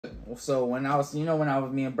So when I was, me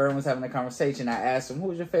and Bern was having a conversation, I asked him,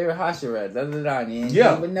 "Who's your favorite Hashira?" And he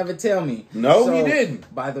would never tell me. No, he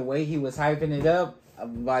didn't. By the way he was hyping it up,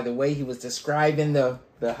 by the way he was describing the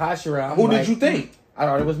Hashira, who did you think? I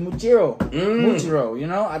thought it was Muchiro.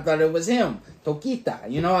 Muchiro, I thought it was him. Tokita,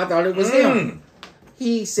 I thought it was him.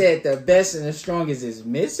 He said the best and the strongest is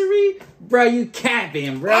Misery? Bro, you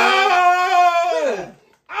capping, bro. Oh!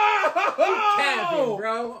 You capping,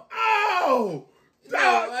 bro. Oh!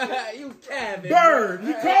 You capping, Bird,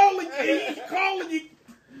 he calling you.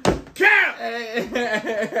 Cap!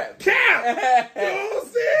 Cap! You know what I'm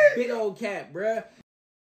saying? Big old cap, bro.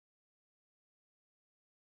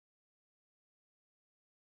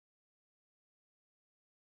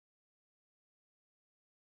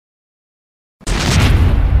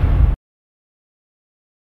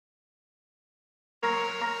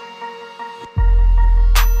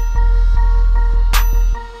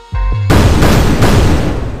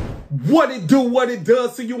 What it do, what it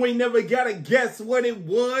does, so you ain't never gotta guess what it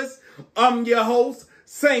was. I'm your host,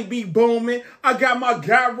 Saintbeboomin. I got my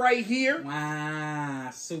guy right here. Wow,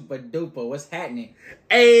 super duper. What's happening?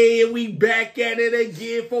 Hey, we back at it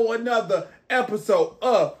again for another episode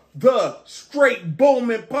of the Straight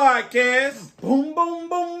Boomin Podcast. Boom, boom,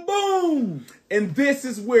 boom, boom. And this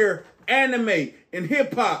is where anime and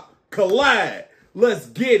hip-hop collide. Let's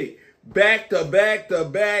get it. Back to back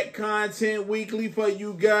content weekly for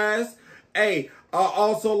you guys. Hey, I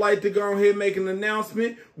also like to go ahead and make an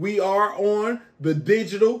announcement. We are on the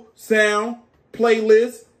digital sound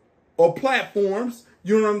playlist or platforms,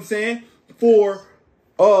 you know what I'm saying, for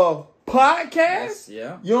podcasts. Yes,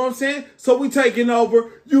 yeah. You know what I'm saying? So we taking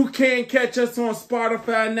over. You can catch us on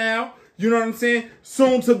Spotify now. You know what I'm saying?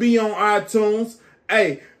 Soon to be on iTunes.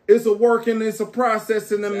 Hey, it's a work and it's a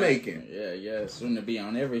process in the making. Yeah. Soon to be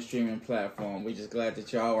on every streaming platform. We just glad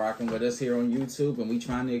that y'all rocking with us here on YouTube, and we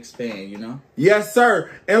trying to expand, Yes,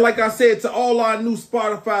 sir. And like I said, to all our new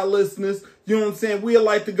Spotify listeners, you know what I'm saying, we'd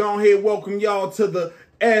like to go ahead and welcome y'all to the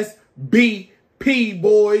SBP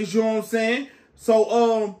Boys, you know what I'm saying?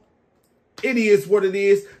 So, it is what it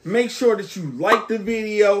is. Make sure that you like the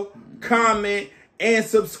video, comment, and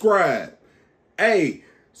subscribe. Hey,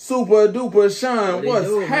 Super duper Shaun, what's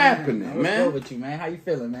happening, man? What's good with you, man? How you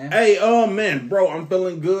feeling, man? Hey, man, bro, I'm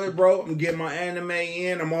feeling good, bro. I'm getting my anime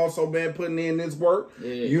in. I'm also been putting in this work.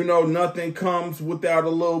 Yeah. Nothing comes without a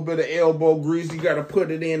little bit of elbow grease. You got to put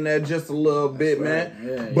it in there just a little bit, right.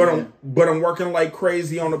 man. Yeah, But I'm working like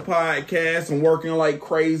crazy on the podcast. I'm working like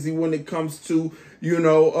crazy when it comes to,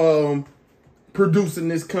 producing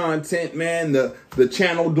this content, man. The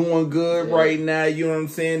channel doing good right now, you know what I'm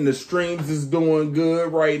saying? The streams is doing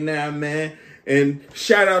good right now, man. And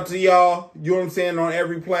shout out to y'all, you know what I'm saying, on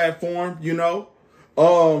every platform,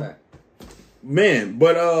 Man,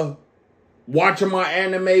 but watching my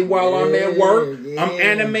anime while I'm at work. Yeah. I'm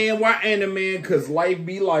animeing while animeing because life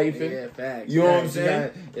be life. Yeah, facts. You know what I'm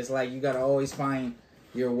saying? It's like you gotta always find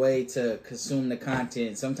your way to consume the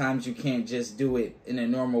content. Sometimes you can't just do it in a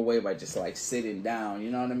normal way by just like sitting down.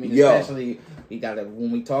 You know what I mean? Yeah. Especially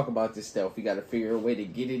when we talk about this stuff, we gotta figure a way to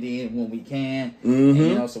get it in when we can,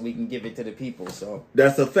 and, so we can give it to the people. So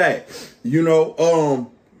that's a fact. Bro,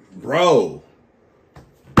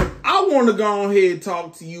 I want to go ahead and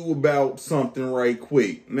talk to you about something right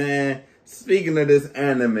quick, man. Speaking of this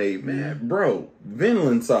anime, man, bro,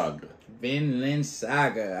 Vinland Saga. Vinland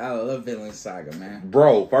Saga. I love Vinland Saga, man.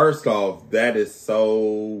 Bro, first off, that is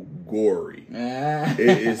so gory. It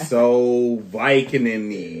is so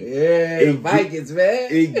Viking-y. Yeah, Vikings, man.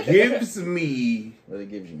 It gives me... What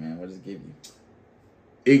it gives you, man? What does it give you?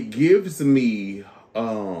 It gives me...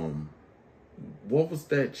 what was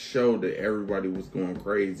that show that everybody was going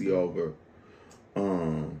crazy over?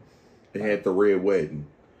 It had the Red Wedding.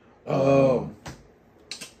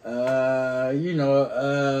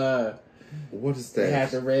 What is that? They had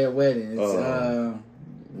the Red Wedding. It's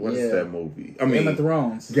what is that movie? Game of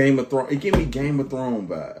Thrones. Game of Thrones. It gave me Game of Thrones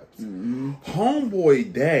vibes.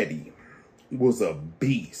 Homeboy Daddy was a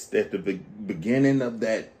beast at the beginning of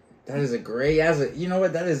that. That is a great.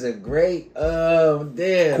 That is a great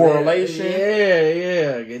correlation.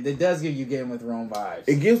 Yeah. It does give you Game of Thrones vibes.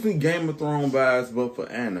 It gives me Game of Thrones vibes, but for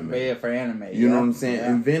anime. Yeah, for anime. You know what I'm saying?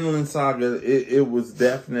 In Vinland Saga, it was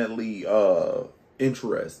definitely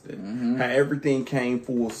interesting. How everything came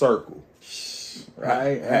full circle.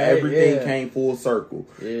 Right. How everything came full circle.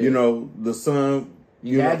 Yeah. The sun.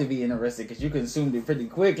 You had to be interested because you consumed it pretty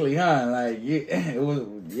quickly, huh? Like, it was, it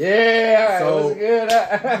was good.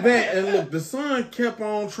 Man, and look, the sun kept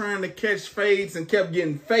on trying to catch fades and kept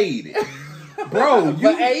getting faded. Bro,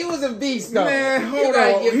 he was a beast, though. Man, hold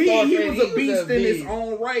on. He was a beast in his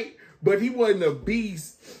own right, but he wasn't a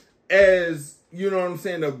beast as, you know what I'm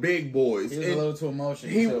saying, the big boys. He was a little too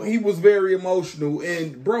emotional. He was very emotional,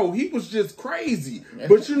 and bro, he was just crazy.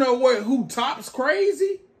 But you know what? Who tops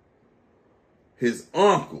crazy? His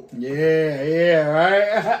uncle. Yeah,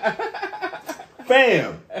 right.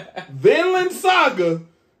 Fam, Vinland Saga.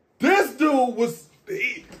 This dude was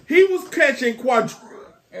he was catching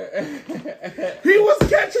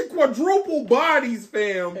quadruple bodies,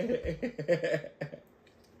 fam.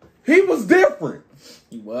 He was different.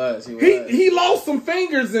 He was. He lost some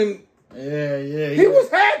fingers and he was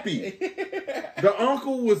happy. The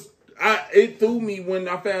uncle was. It threw me when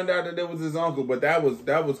I found out that it was his uncle, but that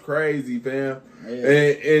was crazy, fam. Yeah.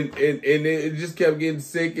 And it just kept getting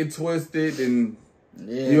sick and twisted, and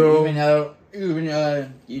even though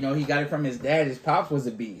he got it from his dad. His pops was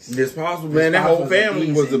a beast. His pops, man, that whole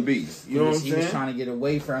family was a beast. You know what I'm saying? He was trying to get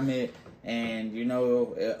away from it, and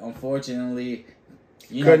unfortunately.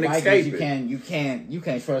 Couldn't escape it. You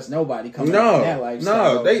can't trust nobody coming out of that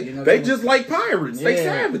lifestyle. No, they just like pirates. They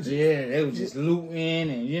savages. Yeah, they were just looting,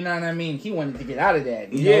 and you know what I mean. He wanted to get out of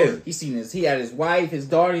that. You know? He had his wife, his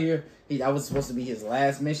daughter. That was supposed to be his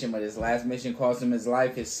last mission, but his last mission cost him his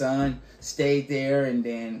life. His son stayed there, and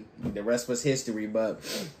then the rest was history. But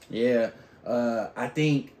I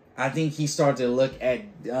think he started to look at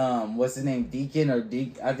what's his name, Deacon or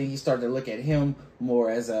Deke. I think he started to look at him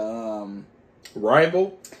more as a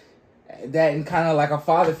rival. That and kind of like a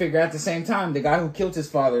father figure at the same time. The guy who killed his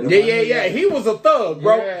father. Yeah. He was a thug,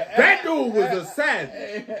 bro. Yeah. That dude was a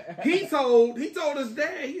savage. He told his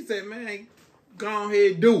dad. He said, "Man, go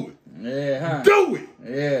ahead, do it. Yeah, do it."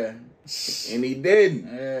 Yeah, and he didn't.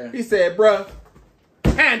 Yeah. He said, "Bro,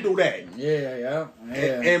 handle that." Yeah.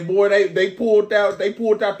 And boy, they pulled out their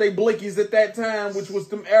blickies at that time, which was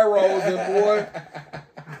them arrows. And boy,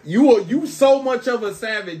 you so much of a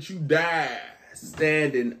savage, you die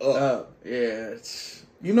standing up. Yeah.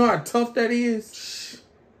 You know how tough that is?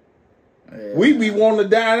 Yeah. We be wanting to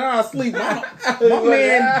die in our sleep. My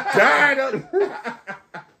man died up.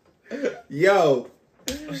 Yo,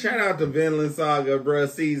 shout out to Vinland Saga, bro.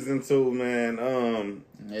 Season 2, man.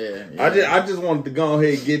 I just wanted to go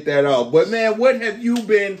ahead and get that off. But man, what have you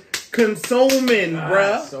been consuming,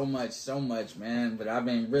 bro? So much, man. But I've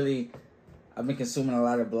been consuming a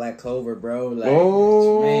lot of Black Clover, bro. Like,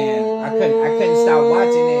 man, I couldn't stop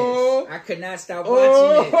watching it. I could not stop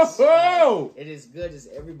watching it. It is good as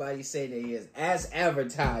everybody say that it is. As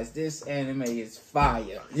advertised, this anime is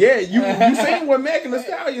fire. Yeah, you seen what Megan Thee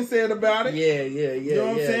Stallion said about it? Yeah. You know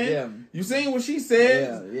what I'm saying? Yeah. You seen what she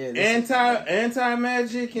said? Yeah.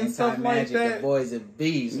 Anti-magic and stuff like that. The boy's a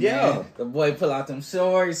beast, yeah. Man. The boy pull out them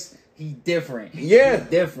swords. He different. Yeah. He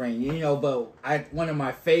different. But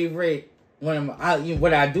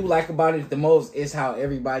what I do like about it the most is how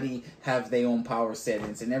everybody have their own power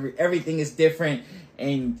settings and everything is different,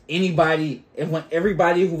 and when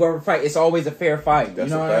everybody who ever fight, it's always a fair fight. You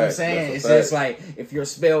know what I'm saying? It's just like if your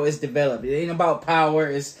spell is developed, it ain't about power.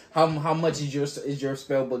 It's how much is your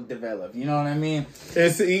spell book developed. You know what I mean?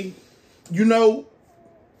 And see,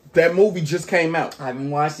 that movie just came out. I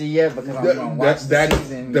haven't watched it yet because I'm going to watch the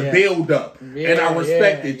season. The build up. Yeah, and I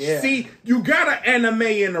respect it. Yeah. See, you got to anime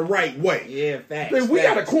in the right way. Yeah, facts. We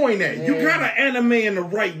got to coin that. Yeah. You got to anime in the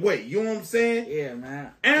right way. You know what I'm saying? Yeah,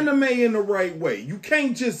 man. Anime in the right way. You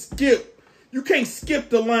can't just skip. You can't skip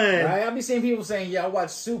the line. Right? I'll be seeing people saying, "Yeah, I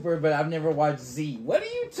watched Super, but I've never watched Z." What are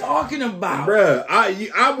you talking about? Bruh,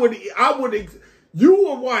 you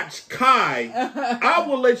would watch Kai. I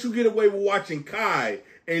would let you get away with watching Kai.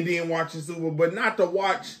 And then watching Super, but not to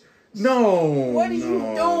watch. No. What are you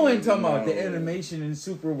doing? Talking about the animation in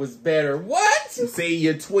Super was better. What? See,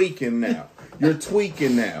 you're tweaking now. You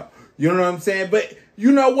know what I'm saying? But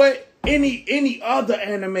you know what? Any other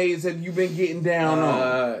animes have you been getting down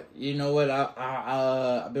on? You know what?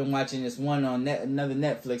 I've been watching this one on another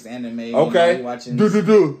Netflix anime. Okay. Watching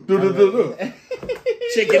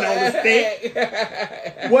Chicken on the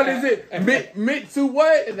stick. What is it? Mitsu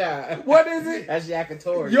what? Nah. What is it? That's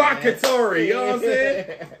Yakitori. Yakitori. You know what I'm saying?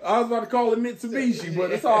 I was about to call it Mitsubishi, but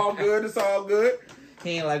it's all good. It's all good.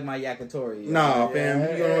 He ain't like my yakitori. Nah, fam.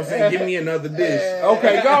 You know what I'm saying? Give me another dish.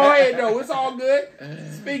 Okay, go ahead, though. It's all good.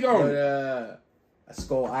 Speak on it.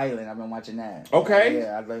 Skull Island. I've been watching that. Okay.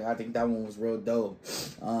 Yeah, I think that one was real dope.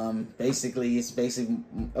 Basically, it's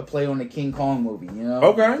a play on the King Kong movie, you know?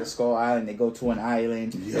 Okay. The Skull Island. They go to an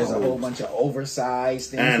island. Yo. There's a whole bunch of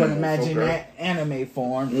oversized things. But imagine that anime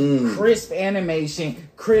form. Crisp animation,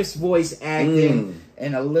 crisp voice acting.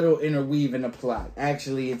 And a little interweave in the plot.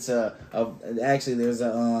 Actually, there's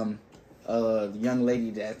a young lady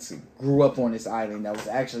that grew up on this island that was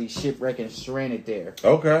actually shipwrecked and stranded there.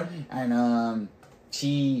 Okay. And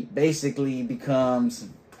she basically becomes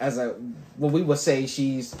what we would say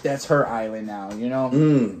that's her island now, you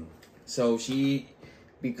know? So she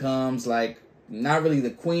becomes like not really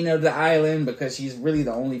the queen of the island because she's really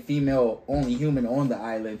the only human on the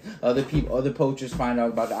island. Other poachers find out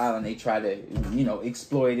about the island. They try to, you know,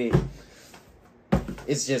 exploit it.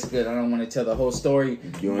 It's just good. I don't want to tell the whole story.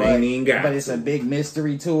 But it's a big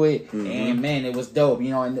mystery to it. And man, it was dope. You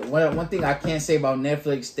know, and one thing I can't say about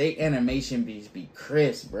Netflix, they animation be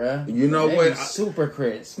crisp, bruh. You know what? Super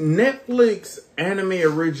crisp. Netflix anime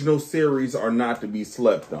original series are not to be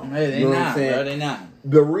slept on. Hey, you know not, what I'm saying? bro. They not.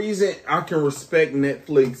 The reason I can respect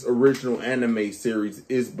Netflix original anime series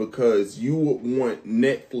is because you would want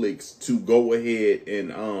Netflix to go ahead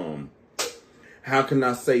and how can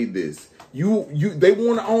I say this? They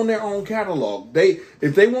want to own their own catalog.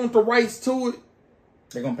 If they want the rights to it,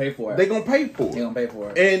 they're gonna pay for it. They're gonna pay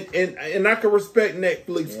for it. And I can respect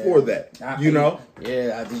Netflix for that. You know?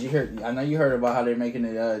 Yeah. Did you hear? I know you heard about how they're making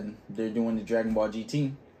it. They're doing the Dragon Ball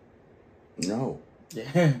GT. No.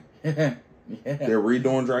 Yeah. Yeah. They're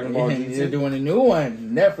redoing Dragon Ball GT. They're doing a new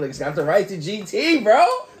one. Netflix got the right to GT, bro.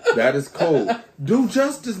 That is cool. Do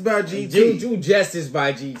justice by GT. Do justice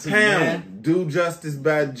by GT. Man. Do justice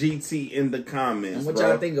by GT in the comments. And what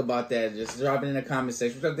y'all think about that? Just drop it in the comment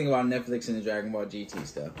section. What y'all think about Netflix and the Dragon Ball GT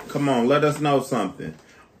stuff? Come on, let us know something.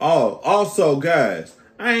 Oh, also, guys,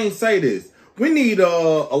 I ain't say this. We need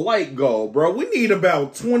a like goal, bro. We need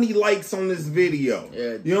about 20 likes on this video.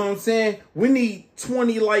 Yeah. You know what I'm saying? We need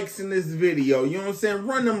 20 likes in this video. You know what I'm saying?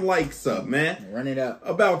 Run them likes up, man. Run it up.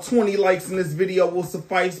 About 20 likes in this video will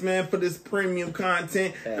suffice, man, for this premium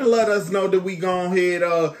content. And let us know that we go ahead,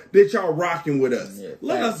 that y'all rocking with us. Yeah,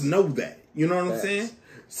 let us know that. You know what I'm saying?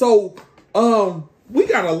 So, we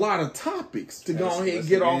got a lot of topics to go ahead and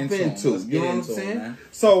get off into. You know what I'm saying? Man.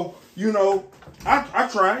 So, you know, I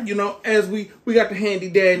try, you know, as we got the handy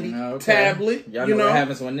dandy tablet. Y'all know what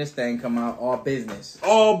happens when this thing come out. All business.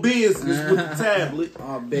 All business with the tablet.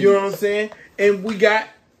 All business. You know what I'm saying? And we got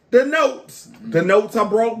the notes. The notes I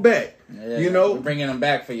brought back. Yeah, you know, we're bringing them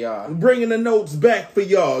back for y'all. We're bringing the notes back for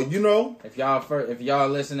y'all. You know, if y'all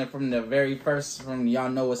listening from the very first, y'all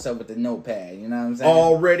know what's up with the notepad. You know what I'm saying?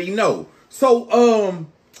 Already know. So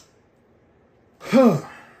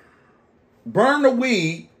burn the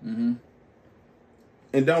weed.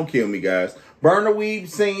 And don't kill me, guys. Burn the weed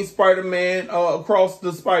seen Spider-Man across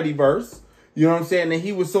the Spideyverse. You know what I'm saying? And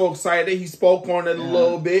he was so excited. He spoke on it a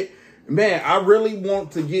little bit. Man, I really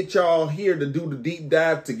want to get y'all here to do the deep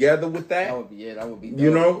dive together with that. That would be it. That would be dope.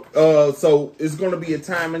 You know? So it's going to be a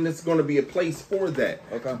time and it's going to be a place for that.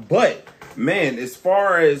 Okay. But, man, as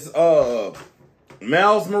far as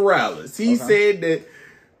Miles Morales, he said that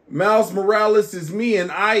Miles Morales is me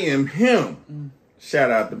and I am him.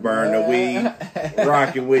 Shout out to Burn the Weed.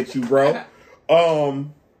 Rocking with you, bro.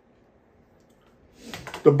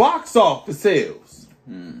 The box office sales.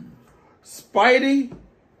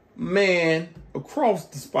 Spidey-Man across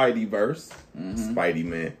the Spideyverse.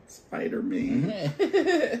 Spidey-Man. Spider-Man.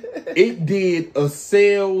 It did a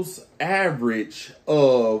sales average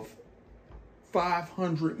of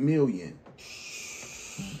 500 million.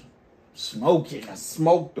 Smoked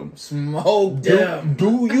them.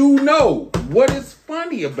 Do you know what is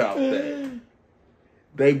funny about that?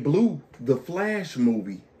 They blew the Flash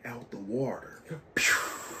movie out the water.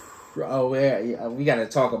 Oh yeah, we got to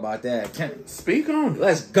talk about that. Speak on it.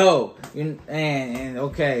 Let's go. And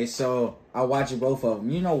okay, so I watched both of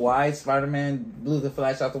them. You know why Spider-Man blew the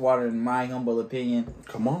Flash out the water? In my humble opinion,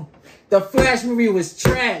 come on, the Flash movie was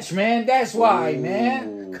trash, man. That's why,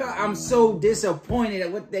 man. I'm so disappointed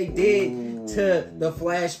at what they did to the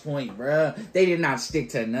Flashpoint, bruh. They did not stick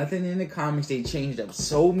to nothing in the comics. They changed up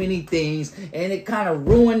so many things, and it kind of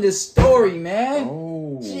ruined the story, man.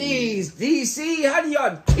 Jeez, DC, how do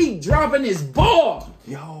y'all keep dropping this ball?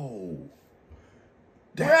 Yo.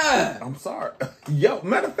 Bruh. I'm sorry. Yo,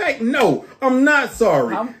 matter of fact, no, I'm not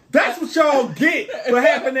sorry. That's what y'all get for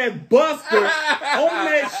having that Buster on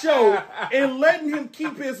that show and letting him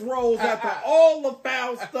keep his roles after all the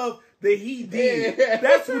foul stuff that he did.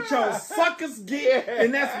 That's what y'all suckers get,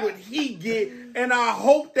 and that's what he get. And I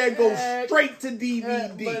hope that goes straight to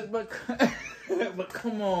DVD. But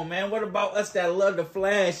come on, man. What about us that love the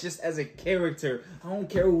Flash just as a character? I don't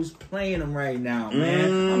care who's playing him right now,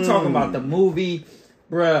 man. I'm talking about the movie.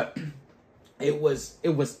 Bruh, it was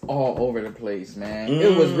all over the place, man.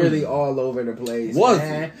 It was really all over the place,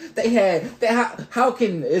 man. They had how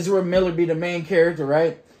can Ezra Miller be the main character,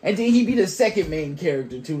 right? And then he be the second main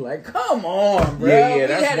character too. Like, come on, bro. Yeah,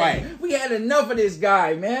 that's whack. We had enough of this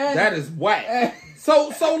guy, man. That is whack.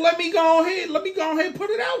 So let me go ahead and put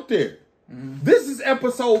it out there. This is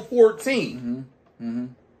episode 14.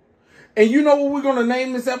 And you know what we're gonna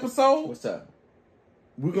name this episode? What's up?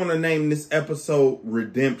 We're gonna name this episode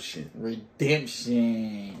Redemption.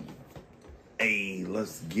 Redemption. Hey,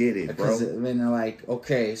 let's get it, bro. Because then like,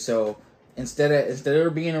 okay, so instead of there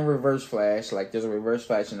being a reverse flash, like there's a reverse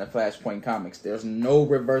flash in the Flashpoint comics, there's no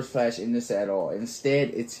reverse flash in this at all.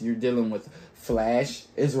 Instead, you're dealing with Flash,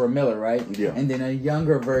 Ezra Miller, right? Yeah. And then a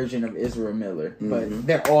younger version of Ezra Miller. But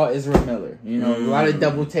they're all Ezra Miller. You know, a lot of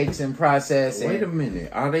double takes in process. Wait a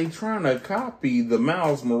minute. Are they trying to copy the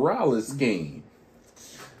Miles Morales scheme?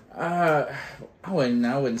 I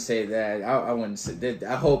wouldn't say that. I wouldn't say that.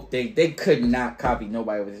 I hope they could not copy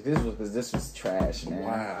nobody with this because this was trash, man.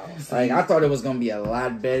 Wow. Like I thought it was gonna be a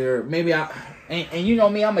lot better. Maybe and you know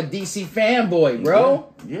me, I'm a DC fanboy,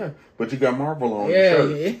 bro. Yeah. But you got Marvel on your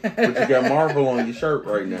shirt. Yeah. But you got Marvel on your shirt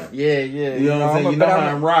right now. Yeah. You know what I'm saying? You know how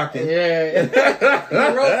I'm rocking. Yeah.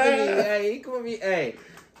 He could be. Hey.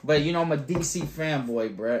 But you know I'm a DC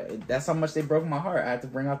fanboy, bro. That's how much they broke my heart. I had to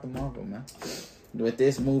bring out the Marvel, man. With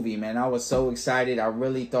this movie, man, I was so excited. I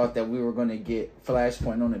really thought that we were going to get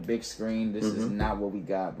Flashpoint on the big screen. This is not what we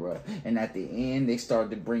got, bro. And at the end, they started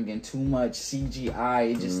to bring in too much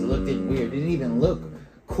CGI. It just looked weird. It didn't even look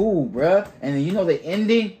cool, bro. And then, you know, the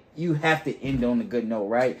ending, you have to end on a good note,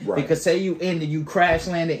 right? Because say you ended, you crash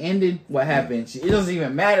landed, ended, what happens? It doesn't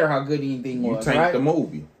even matter how good anything was, You tanked the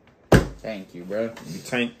movie. Thank you, bro. You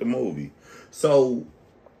tanked the movie. So,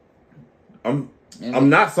 I'm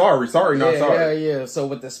not sorry. Sorry, not sorry. Yeah. So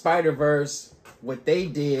with the Spider-Verse, what they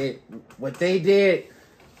did,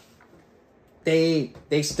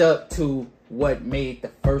 they stuck to what made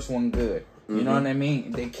the first one good. You know what I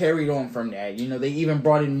mean? They carried on from that. You know, they even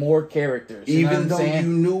brought in more characters. Even though you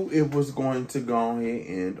knew it was going to go ahead and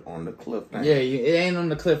end on the cliffhanger. Yeah, it ain't on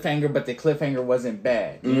the cliffhanger, but the cliffhanger wasn't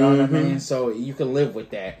bad. You know what I mean? So you can live with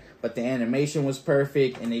that. But the animation was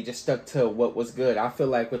perfect, and they just stuck to what was good. I feel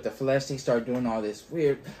like with the Flash, they started doing all this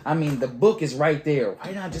weird. I mean, the book is right there.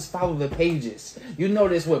 Why not just follow the pages? You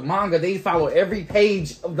notice with manga, they follow every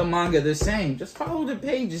page of the manga the same. Just follow the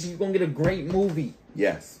pages. You're going to get a great movie.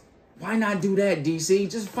 Yes. Why not do that, DC?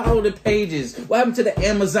 Just follow the pages. What happened to the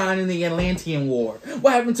Amazon and the Atlantean War?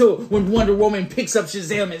 What happened to when Wonder Woman picks up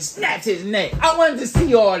Shazam and snaps his neck? I wanted to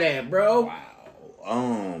see all that, bro.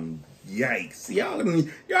 Wow. Yikes. Y'all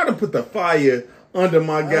done put the fire under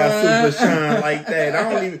my guy Supa Shaun like that.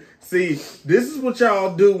 I don't even see. This is what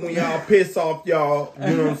y'all do when y'all piss off y'all,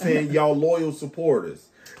 you know what I'm saying, y'all loyal supporters.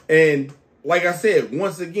 And like I said,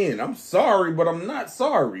 once again, I'm sorry, but I'm not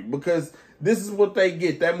sorry because this is what they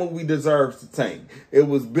get. That movie deserves to tank. It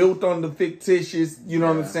was built on the fictitious, you know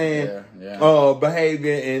what I'm saying,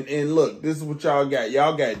 behavior. And look, this is what y'all got.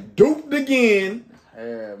 Y'all got duped again.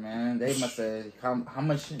 Yeah, man. They must have how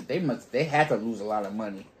much they had to lose a lot of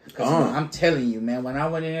money. Because I'm telling you, man, when I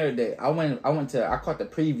went in there, I caught the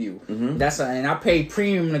preview. And I paid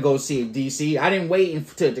premium to go see it, DC. I didn't wait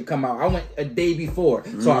for it to come out. I went a day before.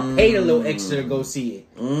 So I paid a little extra to go see it.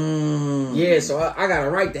 Yeah, so I got a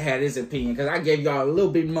right to have this opinion because I gave y'all a little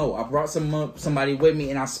bit more. I brought somebody with me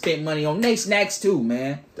and I spent money on they snacks too,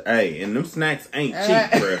 man. Hey, and them snacks ain't cheap,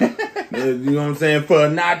 bro. You know what I'm saying? For a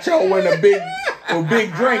nacho and a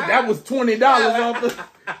big drink, that was $20 off the...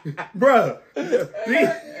 Bruh.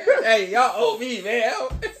 Hey, y'all owe me, man.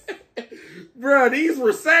 Bruh, these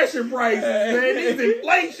recession prices, man. These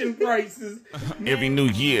inflation prices. Every new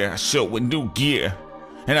year, I show with new gear.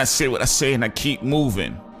 And I say what I say and I keep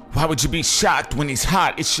moving. Why would you be shocked when he's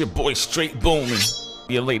hot? It's your boy straight booming.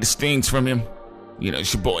 Your latest things from him. You know,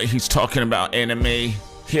 it's your boy. He's talking about anime,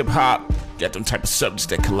 hip-hop. Got them type of subjects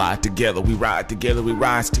that collide together. We ride together, we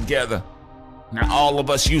rise together. Now all of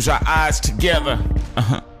us use our eyes together.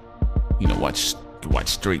 You know, watch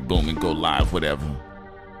Straight Booming go live, whatever.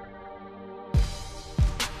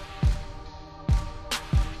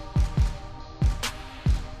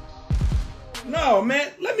 No,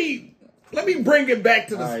 man. Let me bring it back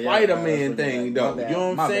to the Spider-Man thing, though. You know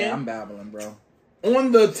what I'm saying? I'm babbling, bro.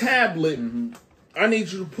 On the tablet, I need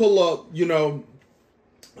you to pull up, you know,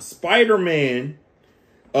 Spider-Man.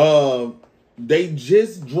 They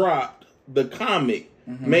just dropped the comic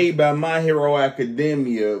made by My Hero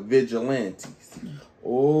Academia Vigilantes.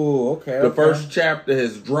 Oh, okay. The first chapter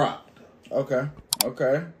has dropped. Okay.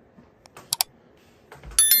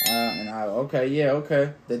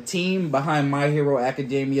 The team behind My Hero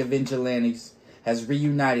Academia Vigilantes has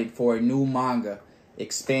reunited for a new manga,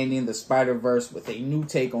 expanding the Spider-Verse with a new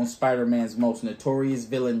take on Spider-Man's most notorious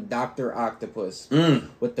villain, Dr. Octopus.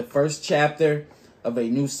 With the first chapter of a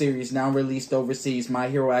new series now released overseas, My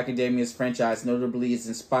Hero Academia's franchise notably is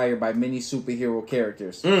inspired by many superhero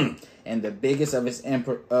characters. And the biggest of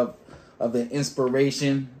the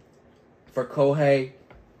inspiration for Kohei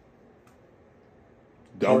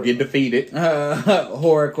Don't get defeated.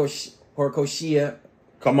 Horikoshi.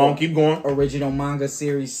 Come on, keep going. Original manga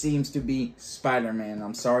series seems to be Spider-Man.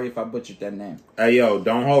 I'm sorry if I butchered that name. Hey, yo,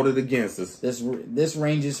 don't hold it against us. This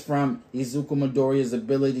ranges from Izuku Midoriya's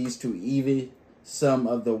abilities to even some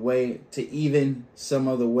of the way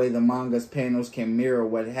the manga's panels can mirror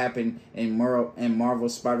what happened in Marvel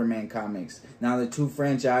Spider-Man comics. Now the two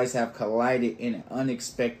franchises have collided in an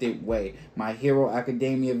unexpected way. My Hero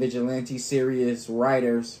Academia Vigilante series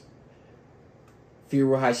writers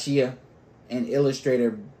Furuhashia and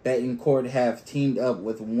illustrator Betancourt have teamed up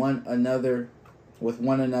with one another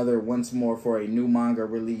once more for a new manga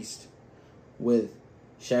released with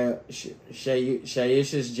Shueisha's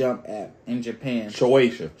Jump app in Japan.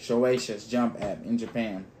 Shueisha's Jump app in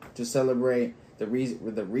Japan to celebrate the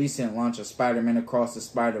recent launch of Spider-Man Across the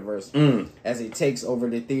Spider-Verse as it takes over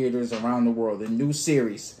the theaters around the world. The new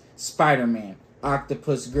series, Spider-Man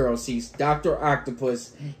Octopus Girl, sees Dr.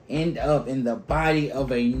 Octopus end up in the body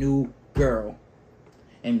of a new girl.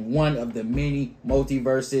 In one of the many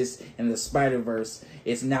multiverses in the Spider-Verse,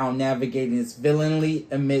 it's now navigating its villainly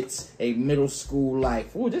amidst a middle school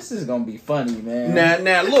life. Ooh, this is gonna be funny, man.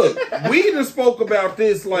 Now, look, we just spoke about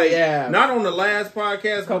this, not on the last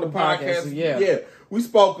podcast, but the podcast. Yeah, we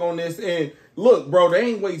spoke on this, and look, bro, they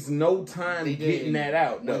ain't waste no time getting that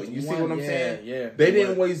out, though. You see what I'm saying? Yeah. They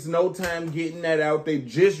didn't waste no time getting that out. They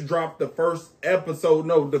just dropped the first episode,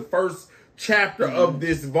 the first chapter of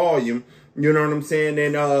this volume. You know what I'm saying?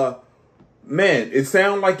 And man, it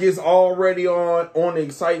sounds like it's already on an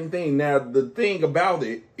exciting thing. Now, the thing about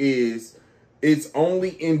it is it's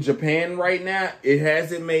only in Japan right now. It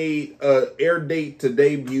hasn't made an air date to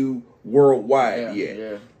debut worldwide yet.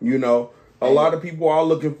 Yeah. You know, a lot of people are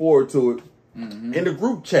looking forward to it. In the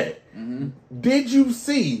group chat, did you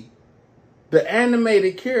see the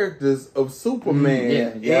animated characters of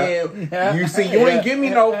Superman? You see, you ain't give me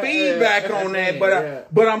no feedback on that,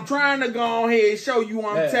 but I'm trying to go ahead and show you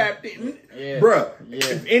I'm tapped in. Bruh,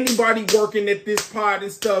 if anybody working at this pod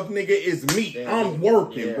and stuff, nigga, it's me. I'm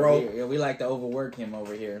working, bro. We like to overwork him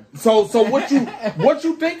over here. So what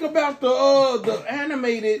you think about the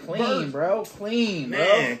animated clean, version? bro? Clean, bro.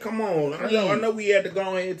 Man, come on. I know we had to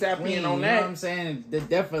go ahead and tap in on that. You know what I'm saying? They're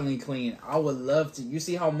definitely clean. I would love to. You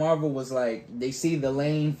see how Marvel was like, they see the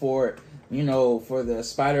lane for, for the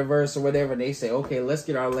Spider-Verse or whatever. They say, okay, let's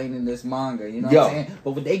get our lane in this manga. You know what I'm saying?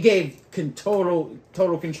 But they gave total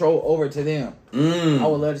control over to them. I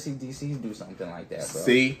would love to see DC do something like that, bro.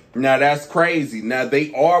 See? Now that's crazy. Now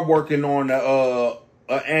they are working on a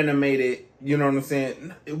animated, you know what I'm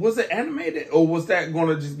saying? Was it animated or was that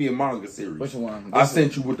going to just be a manga series? Which one? I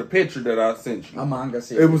sent you with the picture that I sent you. A manga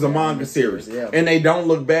series. It was a manga series. Yeah. And they don't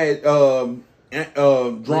look bad drawn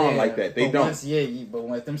like that. They don't. But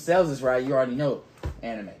when themselves is right, you already know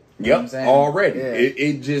anime. You know what I'm saying? Already. Yeah.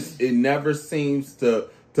 It never seems to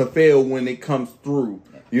fail when it comes through.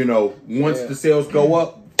 Once the sales go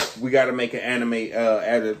up, we got to make an anime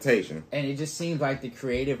adaptation. And it just seems like the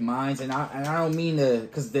creative minds, and I don't mean to,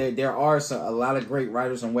 because there are a lot of great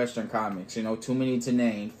writers in Western comics. Too many to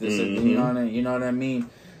name. You know what I mean?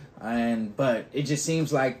 But it just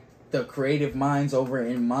seems like the creative minds over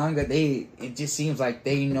in manga, it just seems like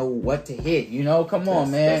they know what to hit. Come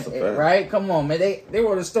on, man. Right? Come on, man. They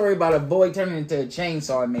wrote a story about a boy turning into a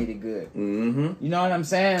chainsaw and made it good. You know what I'm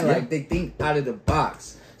saying? Like, they think out of the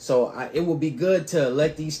box. So it would be good to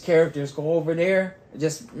let these characters go over there.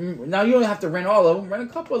 Now you don't have to rent all of them. Rent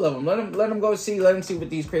a couple of them. Let them go see. Let them see what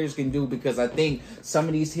these characters can do, because I think some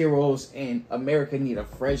of these heroes in America need a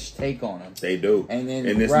fresh take on them. They do. And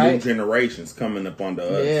this new generation's coming up under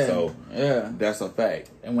us. So that's a fact.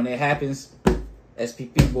 And when it happens,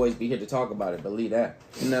 SBP Boys be here to talk about it. Believe that.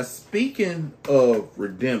 Now, speaking of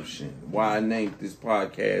redemption, why I named this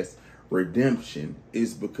podcast Redemption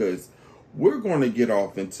is because we're going to get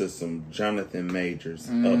off into some Jonathan Majors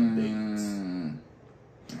updates.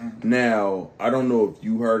 Now, I don't know if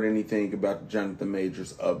you heard anything about the Jonathan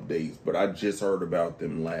Majors updates, but I just heard about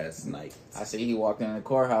them last night. I see he walked in the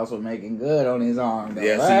courthouse with Making Good on his arm. Though.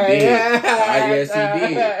 Yes, he did.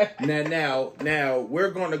 Yes, he did. Now,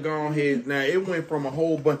 we're going to go ahead. Now, it went from a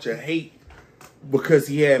whole bunch of hate because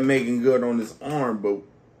he had Making Good on his arm, but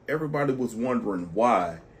everybody was wondering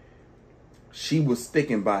why. She was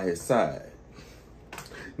sticking by his side.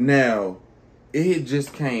 Now, it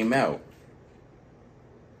just came out.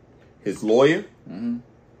 His lawyer,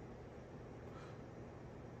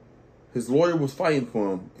 his lawyer was fighting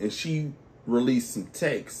for him, and she released some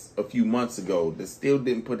texts a few months ago that still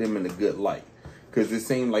didn't put him in a good light, because it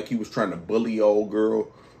seemed like he was trying to bully old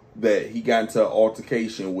girl that he got into an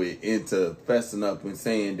altercation with, into fessing up and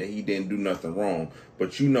saying that he didn't do nothing wrong.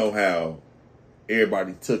 But you know how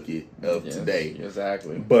everybody took it of today.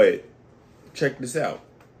 Exactly. But check this out.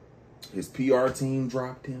 His PR team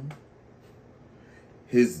dropped him.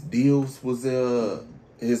 His deals was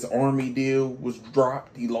his army deal was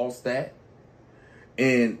dropped. He lost that.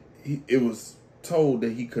 And it was told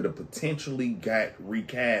that he could have potentially got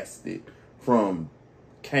recasted from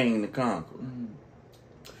Kane the Conqueror.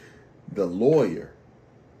 The lawyer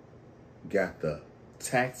got the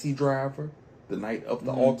taxi driver the night of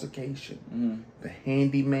the altercation, the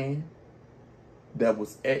handyman that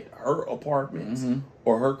was at her apartment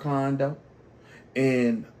or her condo,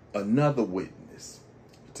 and another witness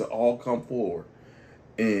to all come forward.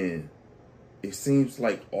 And it seems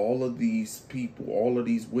like all of these people, all of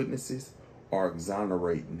these witnesses are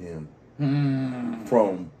exonerating him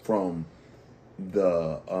from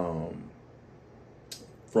the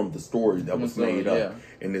story that was made up.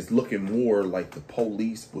 And it's looking more like the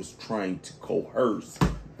police was trying to coerce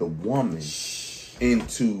the woman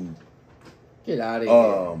into get out of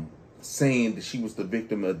here, saying that she was the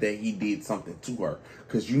victim of that he did something to her.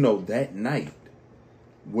 Because you know that night,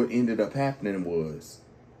 what ended up happening was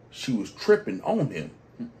she was tripping on him.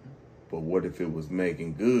 But what if it was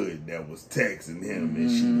Megan Good that was texting him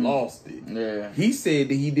and she lost it? Yeah. He said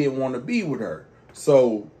that he didn't want to be with her.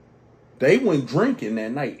 So they went drinking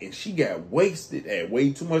that night and she got wasted, had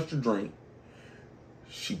way too much to drink.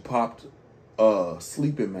 She popped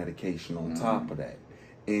sleeping medication on top of that.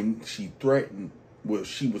 And she threatened, well,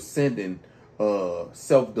 she was sending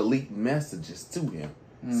self-deleting messages to him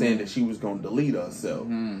saying that she was going to delete herself.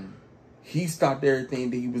 He stopped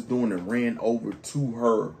everything that he was doing and ran over to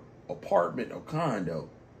her apartment or condo.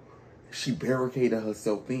 She barricaded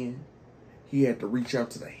herself in. He had to reach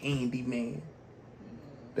out to the handyman.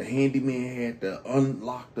 The handyman had to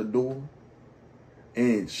unlock the door.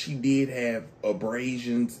 And she did have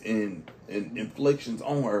abrasions and inflictions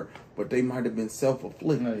on her, but they might have been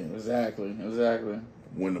self-inflicted. Exactly.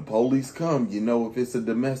 When the police come, you know if it's a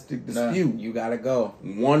domestic dispute, you gotta go.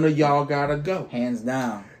 One of y'all gotta go. Hands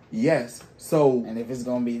down. Yes. So, and if it's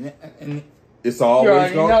gonna be, it's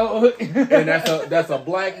always going. And that's a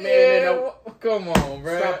black man. Come on,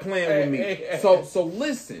 bro. Stop playing with me. So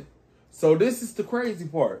listen. So this is the crazy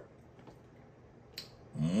part.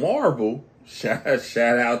 Marvel. Shout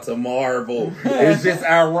out to Marvel. It's just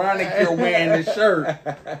ironic you're wearing this shirt.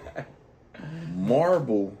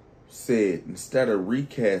 Marvel said instead of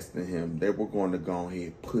recasting him, they were going to go ahead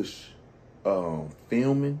and push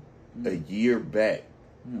filming a year back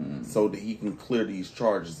so that he can clear these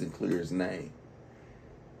charges and clear his name.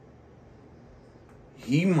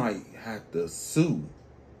 He might have to sue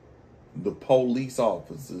the police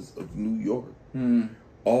officers of New York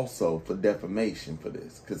also for defamation for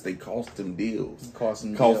this, because they cost him deals, cost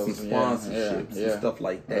him sponsorships and stuff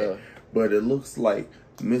like that. But it looks like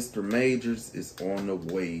Mr. Majors is on the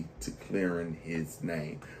way to clearing his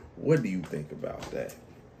name. What do you think about that?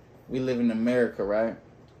 We live in America, right?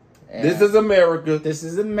 And this is America. This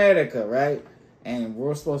is America, right? And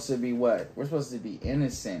we're supposed to be what? We're supposed to be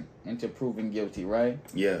innocent until proven guilty, right?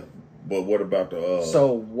 Yeah. But what about the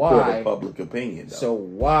so why court of public opinion, though? So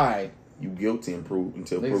why you guilty until proven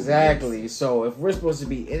guilty? Exactly. So if we're supposed to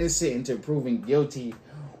be innocent until proven guilty,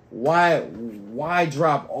 why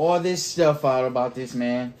drop all this stuff out about this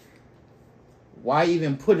man? Why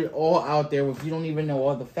even put it all out there if you don't even know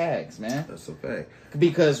all the facts, man? That's a fact.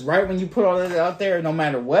 Because right when you put all that out there, no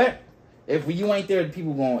matter what, if you ain't there,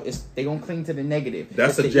 people they gonna cling to the negative.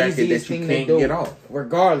 That's a jacket that you can't get off.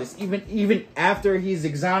 Regardless, even after he's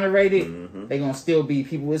exonerated, they gonna still be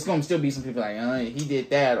people. It's gonna still be some people like, he did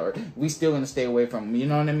that, or we still gonna stay away from him. You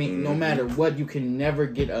know what I mean? No matter what, you can never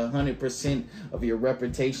get 100% of your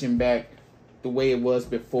reputation back the way it was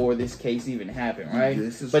before this case even happened, right?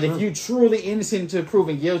 But true. If you truly innocent until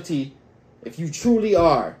proven guilty, if you truly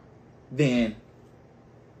are, then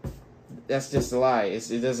that's just a lie.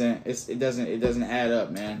 It doesn't add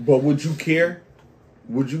up, man. But would you care?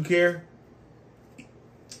 Would you care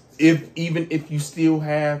if you still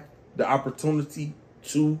have the opportunity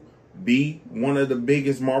to be one of the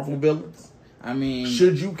biggest Marvel villains? I mean,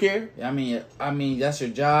 should you care? I mean that's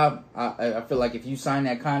your job. I feel like if you sign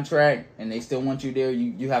that contract and they still want you there,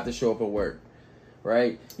 you have to show up at work,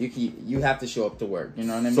 right? You have to show up to work. You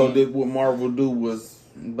know what I mean? So did what Marvel do was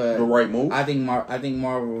the right move? I think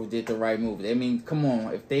Marvel did the right move. I mean, come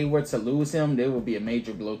on, if they were to lose him, there would be a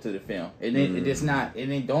major blow to the film. And it's not.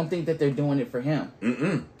 And they don't think that they're doing it for him.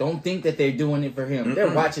 Don't think that they're doing it for him.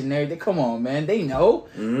 They're watching there. Come on, man. They know.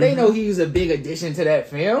 They know he was a big addition to that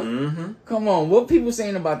film. Come on, what people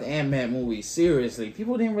saying about the Ant-Man movie? Seriously,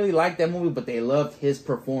 people didn't really like that movie, but they loved his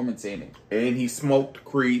performance in it. And he smoked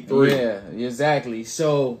Creed 3. Yeah, exactly.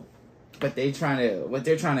 So But they're trying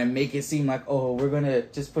to make it seem like, oh, we're gonna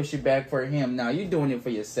just push it back for him. No, you're doing it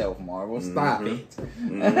for yourself, Marvel. Stop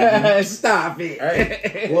it. Stop it.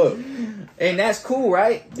 Hey, look, and that's cool,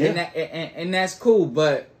 right? Yeah. And that's cool.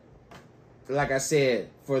 But like I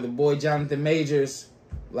said, for the boy Jonathan Majors,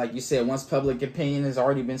 like you said, once public opinion has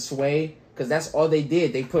already been swayed, because that's all they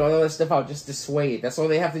did. They put all that stuff out just to sway it. That's all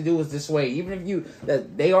they have to do is to sway. Even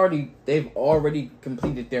if they've already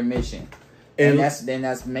completed their mission. And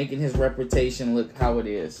that's making his reputation look how it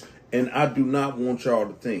is. And I do not want y'all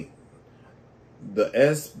to think the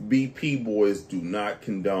SBP boys do not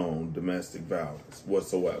condone domestic violence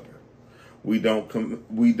whatsoever. We don't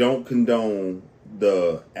condone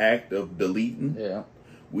the act of deleting. Yeah.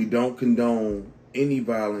 We don't condone any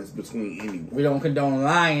violence between anyone. We don't condone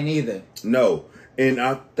lying either. No. And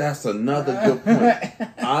that's another good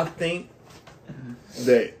point. I think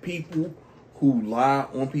that people who lie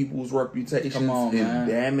on people's reputations and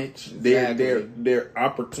damage their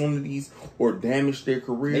opportunities or damage their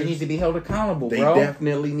careers, they need to be held accountable, they bro. They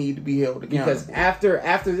definitely need to be held accountable. Because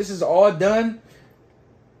after this is all done,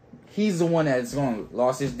 he's the one that's going to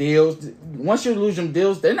lose his deals. Once you lose them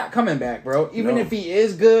deals, they're not coming back, bro. Even if he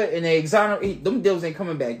is good and they exonerate, them deals ain't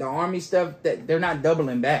coming back. The Army stuff, they're not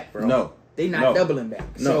doubling back, bro. No. They not doubling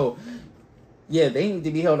back. No. So, yeah, they need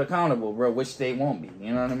to be held accountable, bro, which they won't be.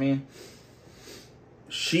 You know what I mean?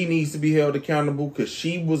 She needs to be held accountable because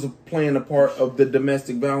she was playing a part of the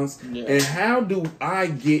domestic violence. Yeah. And how do I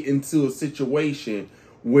get into a situation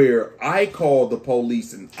where I call the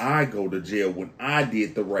police and I go to jail when I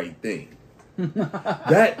did the right thing?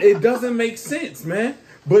 That it doesn't make sense, man.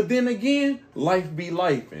 But then again, life be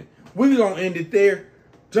life, and we're gonna end it there.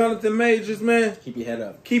 Jonathan Majors, man, keep your head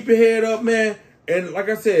up. Keep your head up, man. And like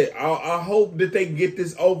I said, I hope that they get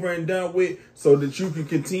this over and done with so that you can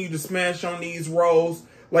continue to smash on these roles.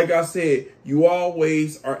 Like I said, you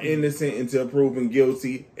always are innocent until proven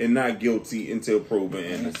guilty and not guilty until proven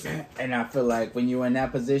innocent. And I feel like when you're in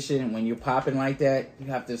that position, when you're popping like that, you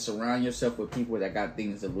have to surround yourself with people that got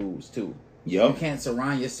things to lose too. Yep. You can't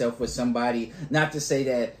surround yourself with somebody, not to say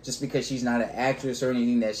that just because she's not an actress or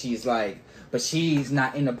anything that she's like, but she's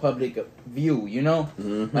not in the public view, you know?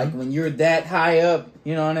 Mm-hmm. Like when you're that high up,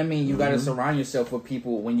 you know what I mean? You got to surround yourself with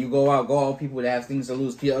people. When you go out with people that have things to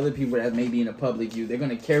lose. Other people that may be in the public view, they're going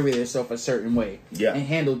to carry themselves a certain way and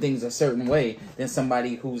handle things a certain way than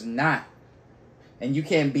somebody who's not. And you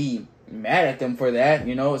can't be mad at them for that,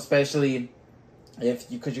 you know, especially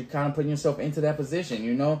because you're kind of putting yourself into that position,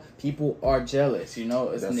 you know? People are jealous, you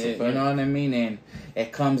know? You know what I mean? And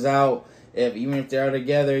it comes out. Even if they're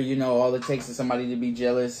together, you know, all it takes is somebody to be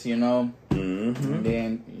jealous, you know, and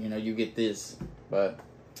then, you know, you get this. But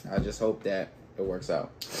I just hope that it works out.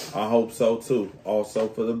 I hope so, too. Also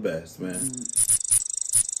for the best, man.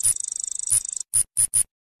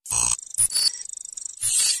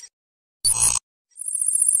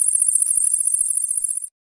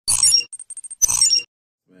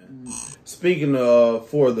 Speaking of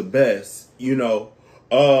for the best, you know,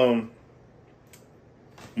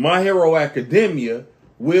 My Hero Academia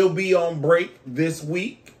will be on break this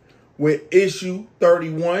week with issue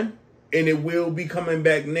 31, and it will be coming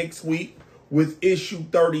back next week with issue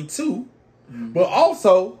 32. But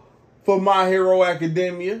also, for My Hero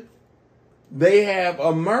Academia, they have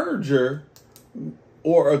a merger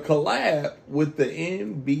or a collab with the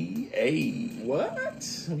NBA.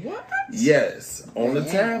 What? Yes, on the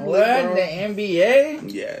tablet. What? Bro. The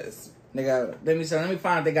NBA? Yes. They got. Let me find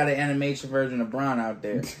out they got an animation version of Braun out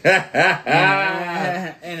there.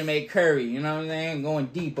 Anime Curry, you know what I'm saying? Going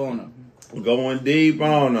deep on them. Going deep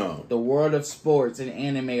on them. The world of sports and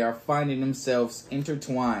anime are finding themselves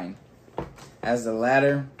intertwined as the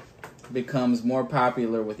latter becomes more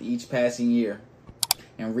popular with each passing year.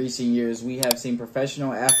 In recent years, we have seen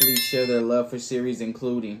professional athletes share their love for series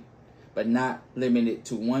including, but not limited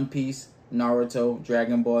to, One Piece, Naruto,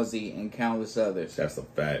 Dragon Ball Z, and countless others. That's a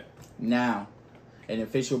fact. Now, an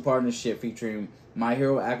official partnership featuring My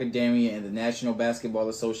Hero Academia and the National Basketball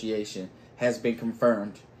Association has been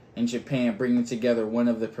confirmed in Japan, bringing together one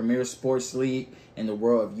of the premier sports league in the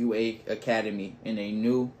world of UA Academy in a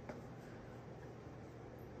new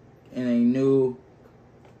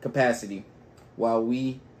capacity. While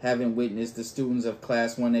we haven't witnessed the students of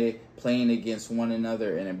Class 1A playing against one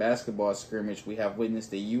another in a basketball scrimmage, we have witnessed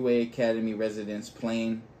the UA Academy residents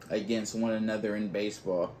playing against one another in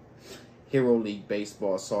baseball. Hero League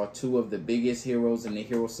Baseball saw two of the biggest heroes in the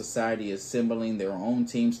Hero Society assembling their own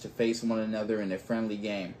teams to face one another in a friendly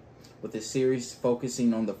game. With the series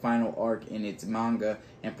focusing on the final arc in its manga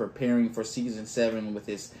and preparing for Season 7 with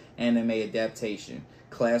its anime adaptation,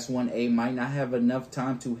 Class 1A might not have enough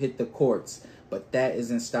time to hit the courts, but that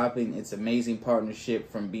isn't stopping its amazing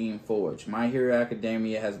partnership from being forged. My Hero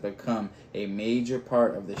Academia has become a major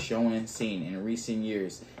part of the shonen scene in recent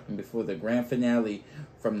years, and before the grand finale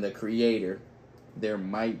from the creator, there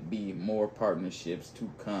might be more partnerships to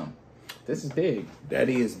come. This is big. That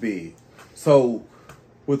is big. So,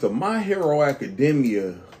 with the My Hero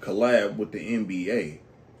Academia collab with the NBA,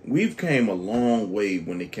 we've came a long way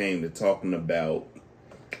when it came to talking about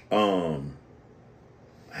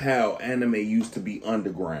how anime used to be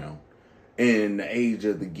underground in the age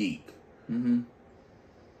of the geek. Mm-hmm.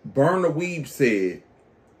 Burn the Weeb said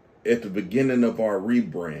at the beginning of our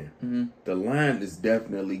rebrand, Mm-hmm. the line is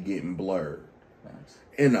definitely getting blurred. Thanks.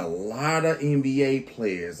 And a lot of NBA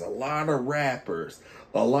players, a lot of rappers,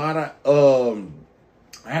 a lot of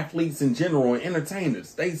athletes in general and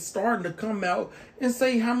entertainers, they starting to come out and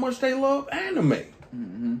say how much they love anime.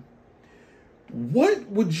 Mm-hmm. What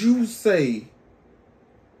would you say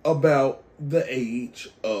about the age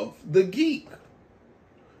of the geek?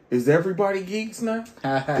 Is everybody geeks now?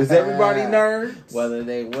 Is everybody nerds? Whether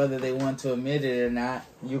they want to admit it or not,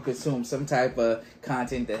 you consume some type of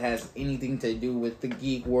content that has anything to do with the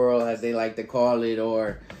geek world, as they like to call it,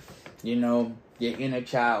 or, you know, your inner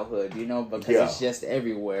childhood, you know, because it's just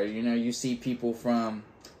everywhere. You know, you see people wearing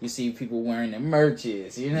the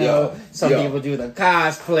merches, you know, some people do the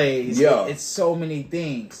cosplays. It's so many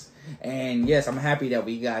things. And yes, I'm happy that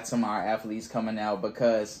we got some of our athletes coming out,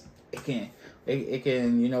 because it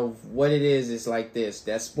can, you know, what it is like this.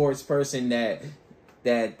 That sports person that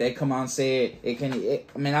they come on and say it.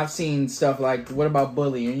 I mean, I've seen stuff like, what about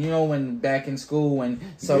bullying? You know, when back in school, when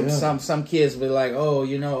some kids were like, oh,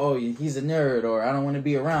 you know, oh, he's a nerd, or I don't want to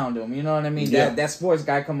be around him. You know what I mean? Yeah. That sports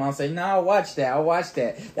guy come on and say, no, I'll watch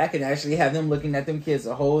that. That can actually have them looking at them kids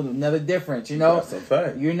a whole another difference, you know? That's a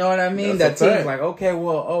fact. You know what I mean? That's that a team's fact. like, okay,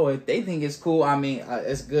 well, if they think it's cool, I mean,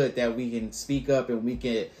 it's good that we can speak up, and we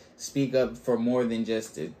can speak up for more than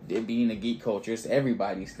just it being a geek culture. It's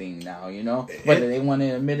everybody's thing now, you know? Whether they want to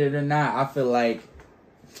admit it or not, I feel like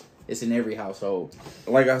it's in every household.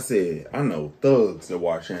 Like I said, I know thugs that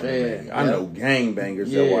watch anime. I know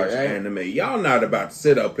gangbangers that watch anime. Y'all not about to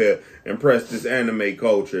sit up here and press this anime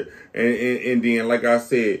culture. And then, like I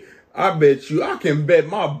said, I can bet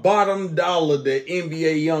my bottom dollar that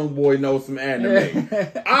NBA Youngboy knows some anime.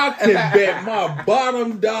 I can bet my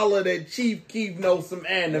bottom dollar that Chief Keef knows some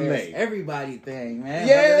anime. It's everybody thing, man.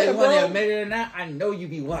 Yeah, whether they want bro. to admit it or not, I know you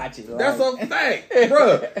be watching. Like. That's a fact,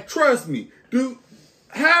 bruh. Trust me, dude.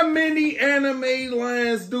 How many anime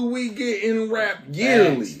lines do we get in rap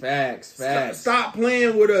yearly? Facts. Stop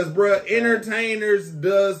playing with us, bruh. Entertainers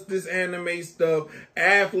does this anime stuff.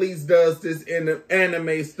 Athletes does this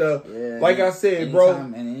anime stuff. Yeah, like I said, bro.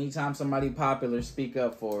 And anytime somebody popular speak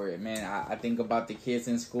up for it, man, I think about the kids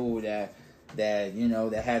in school that you know,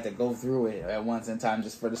 that had to go through it at once in time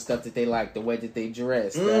just for the stuff that they like, the way that they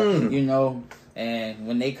dress, you know. And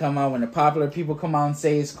when they come out, when the popular people come out and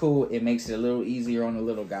say it's cool, it makes it a little easier on the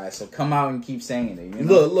little guys. So come out and keep saying it. You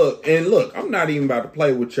know? Look. I'm not even about to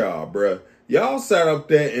play with y'all, bruh. Y'all sat up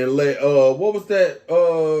there and let what was that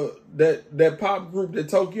that pop group, that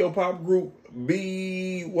Tokyo pop group,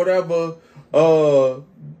 be whatever, the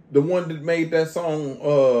one that made that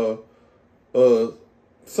song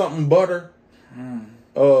something butter.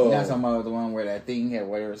 You're not talking about the one where that thing had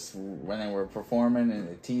when they were performing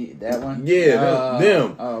and that one? Yeah,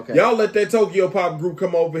 them. Oh, okay. Y'all let that Tokyo pop group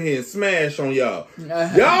come over here and smash on y'all.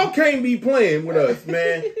 Y'all can't be playing with us,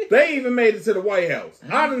 man. They even made it to the White House.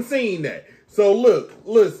 I done seen that. So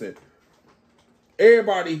listen.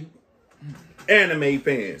 Everybody, anime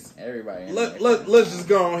fans. Everybody. Let's just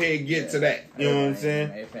go ahead and get to that. You know what I'm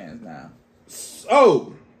saying? Anime fans now.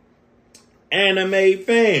 So, anime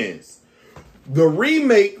fans. The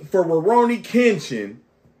remake for Rurouni Kenshin,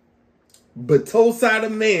 Batosai the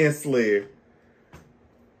Manslayer,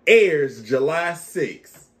 airs July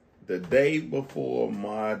 6th, the day before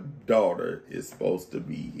my daughter is supposed to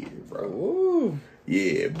be here, bro. Ooh.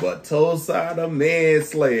 Yeah, Batosai the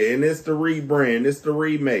Manslayer, and it's the rebrand, it's the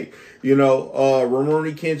remake. You know,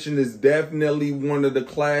 Rurouni Kenshin is definitely one of the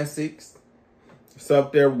classics. It's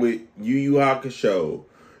up there with Yu Yu Hakusho,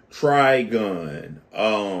 Trigun,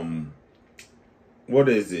 what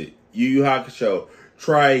is it? Yu Yu Hakusho,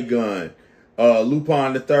 Trigun,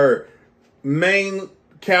 Lupin the Third, main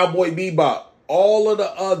Cowboy Bebop, all of the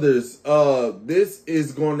others. This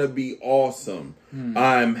is going to be awesome.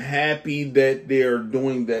 I'm happy that they're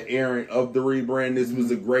doing the airing of the rebrand. This was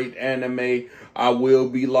a great anime. I will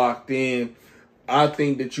be locked in. I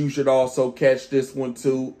think that you should also catch this one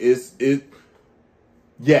too.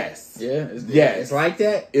 Yes. Yeah. It's like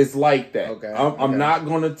that. It's like that. Okay. I'm not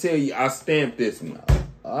gonna tell you I stamped this one.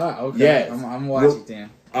 Okay. Yes. I'm watching then.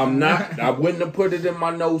 I'm not. I wouldn't have put it in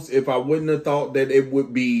my notes if I wouldn't have thought that it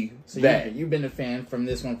would be that. You've been a fan from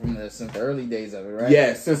this one since the early days of it, right?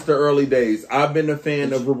 Yes, since the early days. I've been a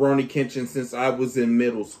fan of Rurouni Kenshin since I was in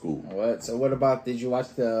middle school. What? So what about, did you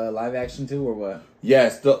watch the live action too, or what?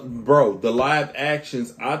 Yes, the live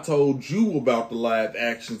actions. I told you about the live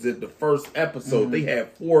actions in the first episode. They had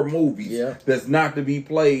 4 movies that's not to be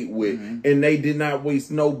played with, and they did not waste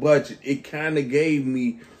no budget. It kind of gave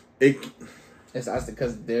me... It's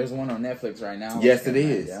because there's one on Netflix right now. Yes, it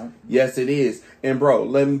is. Yes, it is. And bro,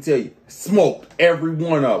 let me tell you, smoked every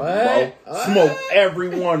one of them, bro. Smoked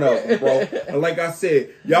every one of them, bro. And like I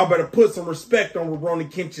said, y'all better put some respect on Rurouni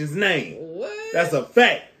Kenshin's name. What? That's a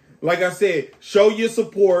fact. Like I said, show your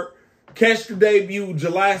support. Catch the debut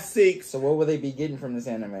July 6th. So what will they be getting from this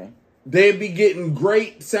anime? They'll be getting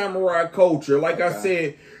great samurai culture. Like I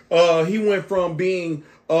said, he went from being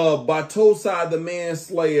Batosai the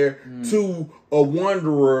Manslayer to a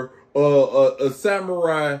wanderer, a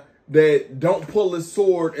samurai that don't pull his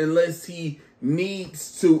sword unless he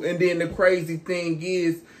needs to. And then the crazy thing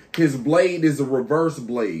is, his blade is a reverse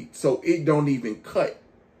blade, so it don't even cut.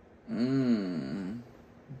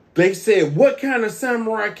 They said, what kind of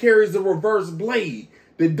samurai carries a reverse blade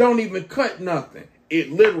that don't even cut nothing?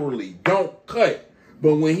 It literally don't cut.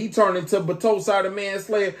 But when he turned into Batosai the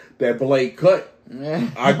Manslayer, that blade cut.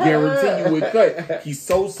 I guarantee you it cut. He's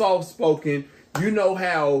so soft-spoken. You know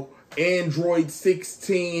how Android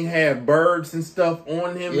 16 had birds and stuff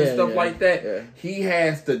on him and stuff like that? Yeah. He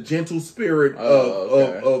has the gentle spirit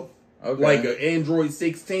of like an Android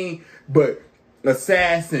 16. But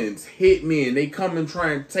assassins, hitmen, they come and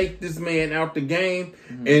try and take this man out the game.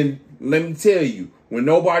 And let me tell you, when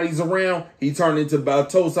nobody's around, he turned into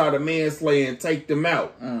Batosai the Manslayer and take them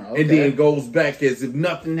out. And then goes back as if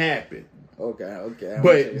nothing happened. Okay.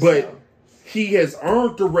 But he has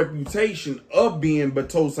earned the reputation of being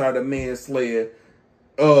Batosai the Manslayer.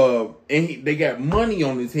 And they got money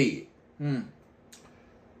on his head.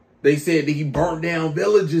 They said that he burnt down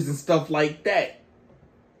villages and stuff like that.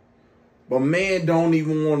 But man don't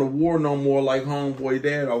even want to war no more like Homeboy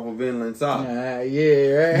Dad off of Vinland Saga.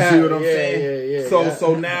 You see what I'm saying?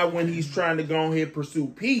 So now when he's trying to go ahead and pursue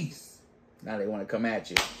peace, now they want to come at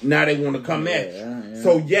you.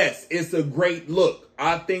 So yes, it's a great look.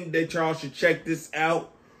 I think that y'all should check this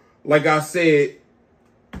out. Like I said,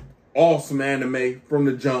 awesome anime from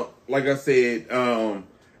the jump. Like I said, and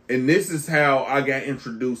this is how I got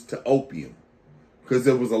introduced to opium. Because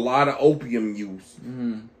there was a lot of opium use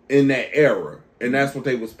in that era. And that's what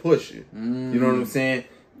they was pushing. You know what I'm saying?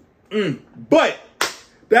 But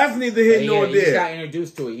that's neither here nor there. He got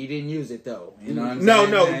introduced to it. He didn't use it though. You know what I'm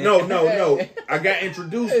saying? No. I got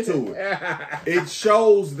introduced to it. It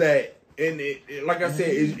shows that, and like I said,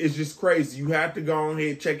 it's just crazy. You have to go on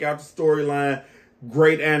here, check out the storyline.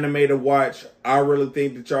 Great anime to watch. I really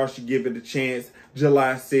think that y'all should give it a chance.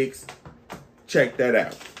 July 6th. Check that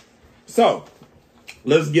out. So,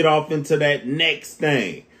 let's get off into that next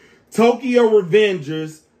thing. Tokyo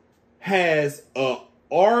Revengers has a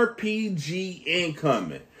RPG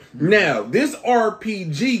incoming. Now, this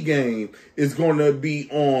RPG game is going to be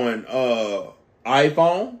on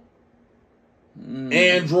iPhone,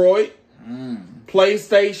 Android,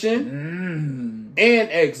 PlayStation, and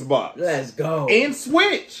Xbox. Let's go. And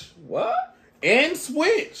Switch. What? And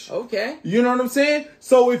Switch. Okay. You know what I'm saying?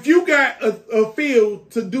 So if you got a feel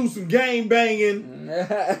to do some game banging and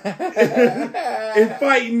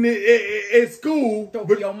fighting at school,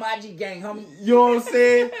 Tokyo Maji gang, homie. You know what I'm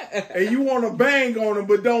saying? And you want to bang on them,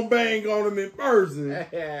 but don't bang on them in person.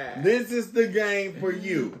 This is the game for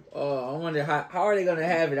you. Oh, I wonder how are they gonna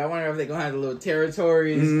have it? I wonder if they're gonna have the little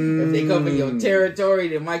territories. If they come in your territory,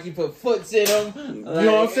 then Mikey put foots in them. You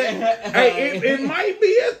know what I'm saying? Hey, it might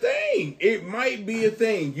be a thing. It might be a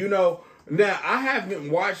thing. You know. Now, I haven't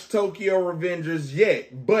watched Tokyo Revengers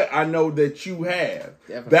yet, but I know that you have.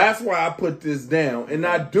 Definitely. That's why I put this down. And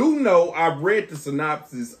I do know, I've read the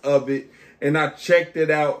synopsis of it, and I checked it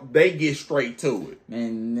out. They get straight to it.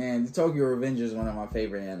 Man, the Tokyo Revengers is one of my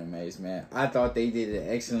favorite animes, man. I thought they did an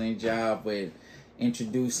excellent job with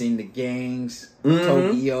introducing the gangs,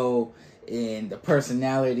 Tokyo, and the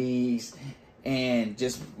personalities, and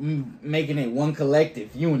just making it one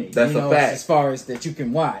collective unit. That's a fact. As far as that you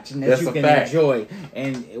can watch and that you can enjoy.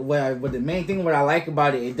 And what the main thing what I like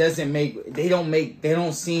about it, they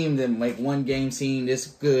don't seem to make one game seem this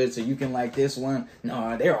good, so you can like this one.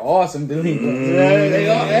 No, they're awesome delinquents.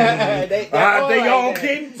 They all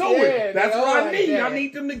getting to it. That's what I need. I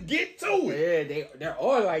need them to get to it. Yeah, they're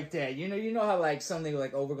all like that. You know how like something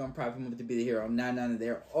like, oh, we're gonna probably move to be the hero. No,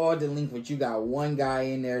 they're all delinquent. You got one guy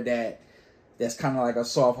in there that that's kind of like a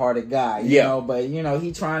soft-hearted guy, you know. But you know,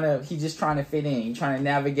 he just trying to fit in. He trying to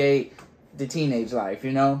navigate the teenage life,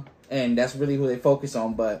 you know, and that's really who they focus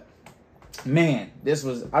on. But man, I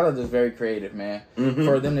thought this was very creative, man.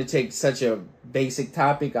 For them to take such a basic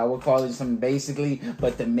topic, I would call it something basically,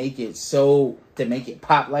 but to make it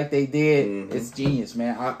pop like they did, it's genius,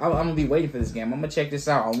 man. I'm gonna be waiting for this game. I'm gonna check this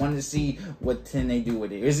out. I wanted to see what can they do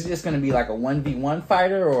with it. Is it just gonna be like a 1v1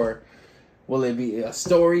 fighter, or will it be a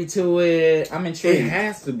story to it? I'm intrigued. It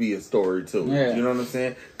has to be a story to it. Yeah. You know what I'm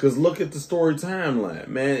saying? Because look at the story timeline,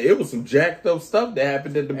 man. It was some jacked up stuff that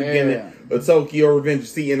happened at the beginning of Tokyo Revenge.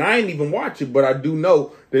 See, and I ain't even watch it, but I do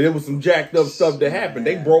know that it was some jacked up stuff that happened.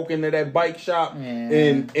 They broke into that bike shop,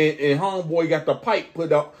 and homeboy got the pipe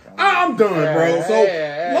put up. I'm done, bro. So,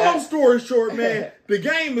 long story short, man, the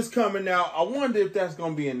game is coming out. I wonder if that's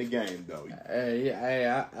gonna be in the game, though.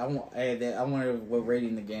 I wonder what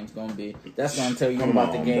rating the game's gonna be. That's gonna tell you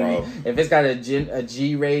about the game. Bro. If it's got a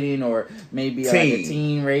G rating or maybe like a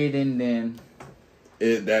teen rating, then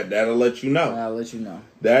that'll let you know. I'll let you know.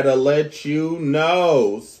 That'll let you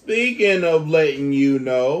know. Speaking of letting you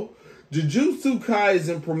know, Jujutsu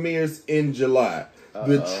Kaisen premieres in July.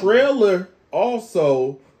 The trailer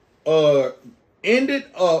also ended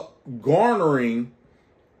up garnering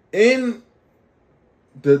in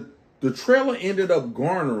the trailer ended up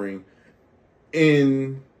garnering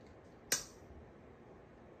in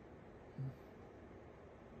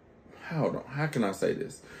how can I say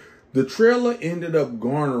this? The trailer ended up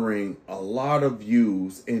garnering a lot of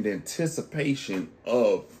views in anticipation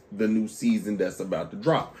of the new season that's about to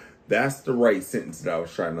drop. That's the right sentence that I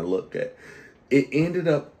was trying to look at. It ended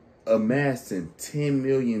up amassing 10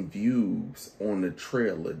 million views on the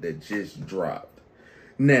trailer that just dropped.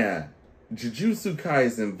 Now, Jujutsu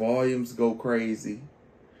Kaisen volumes go crazy.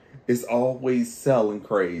 It's always selling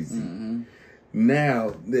crazy.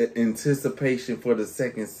 Now, the anticipation for the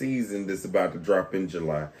second season that's about to drop in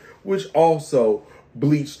July, which also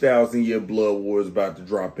Bleach 1000 Year Blood War is about to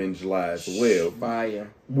drop in July as well. Fire.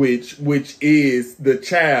 Which is the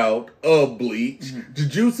child of Bleach.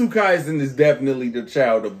 Jujutsu Kaisen is definitely the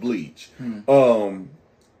child of Bleach. You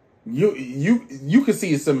can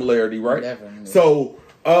see a similarity, right? Definitely. So,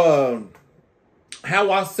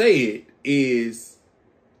 how I say it is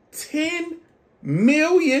 10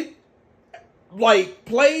 million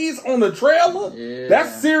plays on the trailer. Yeah.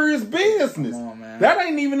 That's serious business. Come on, man. That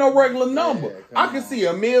ain't even no regular number. Yeah, I can see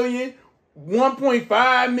 1 million,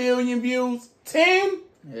 1.5 million views, 10.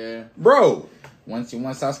 Yeah, bro. Once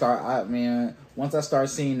I start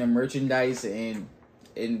seeing the merchandise in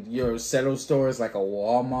your settled stores like a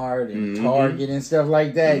Walmart and Target and stuff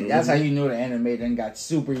like that, that's how you know the anime done got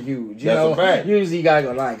super huge. You know, a fact. Usually you gotta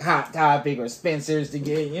go like Hot Topic or Spencer's to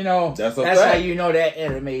get, you know. That's how you know that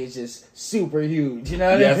anime is just super huge. You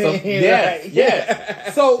know what I mean?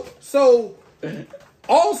 Yes. So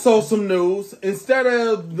also some news. Instead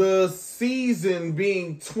of the season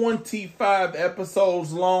being 25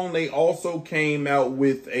 episodes long, they also came out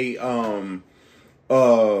with a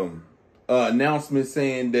announcement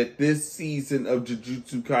saying that this season of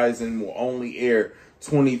Jujutsu Kaisen will only air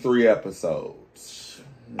 23 episodes.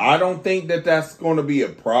 I don't think that's going to be a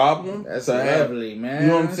problem. That's heavily, man. You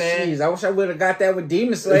know what I'm saying? Jeez, I wish I would have got that with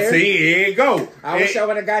Demon Slayer. See, here you go. I wish I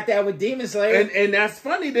would have got that with Demon Slayer. And that's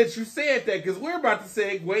funny that you said that, because we're about to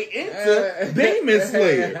segue into Demon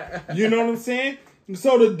Slayer. You know what I'm saying?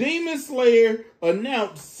 So the Demon Slayer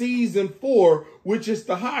announced season 4, which is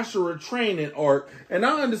the Hashira training arc. And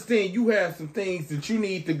I understand you have some things that you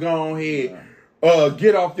need to go ahead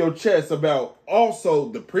get off your chest about also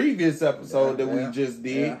the previous episode that we just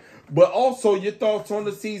did, but also your thoughts on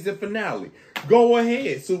the season finale. Go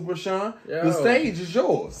ahead, Supa Shaun. The stage is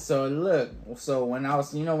yours. So look, when I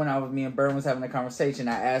was, me and Bern was having a conversation,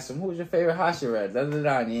 I asked him, "Who was your favorite Hashira?"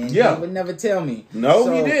 And he would never tell me.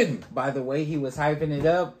 No, he didn't. By the way he was hyping it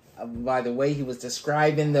up, by the way he was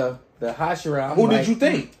describing the Hashira, who did you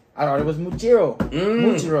think? I thought it was Muchiro.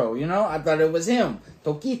 Muchiro, I thought it was him.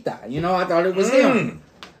 Tokita, I thought it was him.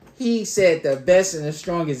 He said the best and the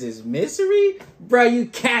strongest is Misery? Bro, you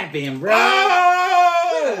capping, bro.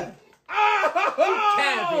 Oh! You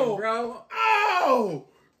capping, bro. Oh!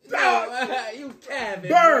 You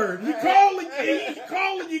capping, Bird, you calling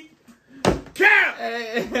you cap!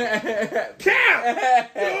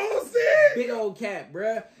 Cap! You know what I'm saying? Big old cap,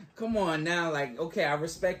 bro. Come on now, okay, I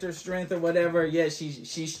respect her strength or whatever. Yeah,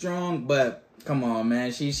 she's strong, but come on,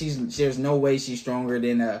 man. There's no way she's stronger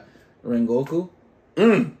than Rengoku.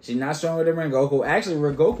 She's not stronger than Rengoku. Actually,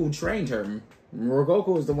 Rengoku trained her.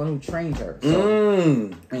 Rengoku is the one who trained her. So,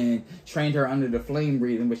 and trained her under the flame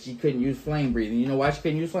breathing, but she couldn't use flame breathing. You know why she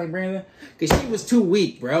couldn't use flame breathing? Because she was too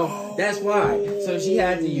weak, bro. That's why. So she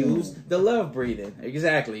had to use the love breathing.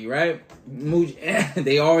 Exactly, right?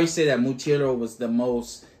 They always say that Muchiro was the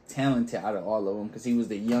most talented out of all of them because he was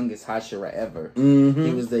the youngest Hashira ever.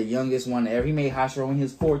 He was the youngest one ever. He made Hashira when he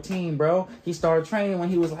was 14, bro. He started training when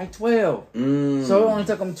he was like 12. So it only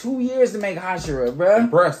took him 2 years to make Hashira, bro.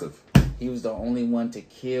 Impressive. He was the only one to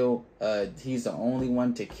kill. He's the only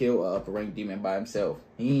one to kill a upper rank demon by himself.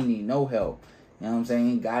 He ain't need no help. You know what I'm saying?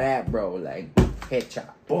 He got at, bro. Like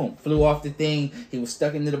headshot, boom, flew off the thing. He was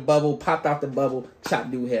stuck into the bubble, popped out the bubble,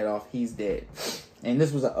 chopped dude head off. He's dead. And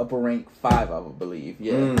this was an upper rank 5, I would believe.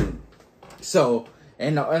 Yeah. So,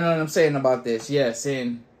 and what I'm saying about this, yes,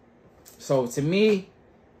 and so to me.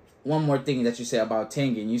 One more thing that you said about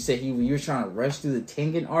Tengen. You said you were trying to rush through the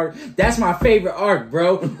Tengen arc. That's my favorite arc,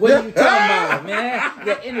 bro. What are you talking about, man?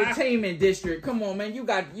 The entertainment district. Come on, man. You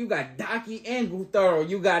got Daki and Gutaro.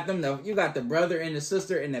 You got the brother and the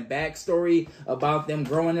sister and the backstory about them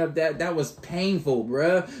growing up. That was painful,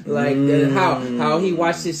 bro. Like how he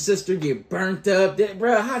watched his sister get burnt up.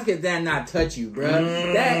 Bro, how could that not touch you, bro?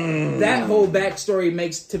 That whole backstory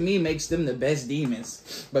makes them the best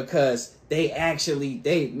demons because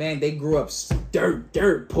they grew up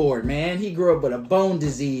dirt poor, man. He grew up with a bone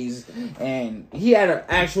disease, and he had an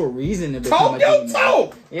actual reason to become a demon.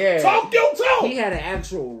 Talk your talk! He had an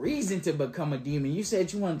actual reason to become a demon. You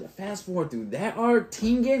said you wanted to fast forward through that arc.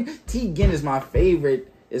 Tengen is my favorite.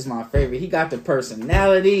 He got the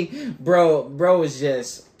personality. Bro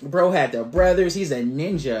had the brothers. He's a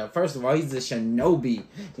ninja. First of all, he's a shinobi.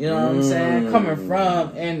 You know what I'm saying? Coming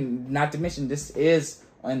from, and not to mention, this is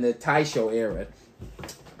in the Taisho era.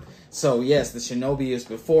 So yes, the shinobi is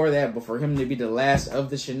before that, but for him to be the last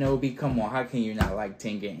of the shinobi, come on, how can you not like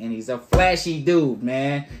Tengen? And he's a flashy dude,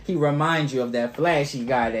 man. He reminds you of that flashy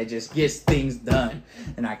guy that just gets things done.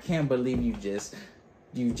 And I can't believe you just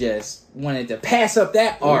wanted to pass up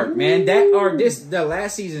that arc, man. That arc, the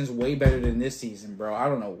last season's way better than this season, bro. I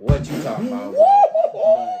don't know what you talking about, bro.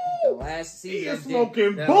 The last season, he is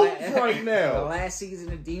smoking boots right now. The last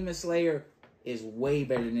season of Demon Slayer is way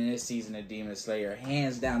better than this season of Demon Slayer,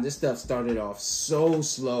 hands down. This stuff started off so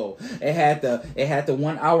slow. It had the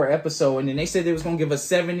 1 hour episode, and then they said they was gonna give us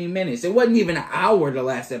 70 minutes. It wasn't even an hour the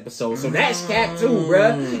last episode, so that's cat too,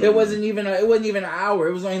 bruh. It wasn't even an hour.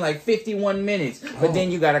 It was only like 51 minutes. But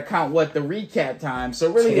then you gotta count the recap time.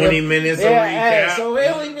 So really, 20 minutes of recap. So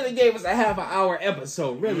it only really gave us a half an hour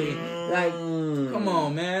episode. Really, like, come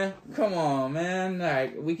on, man.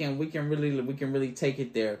 Like we can really take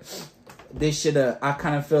it there. They should have. I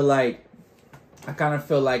kind of feel like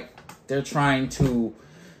they're trying to,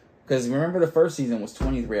 because remember the first season was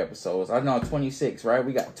 23 episodes. I know 26, right?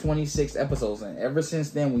 We got 26 episodes, and ever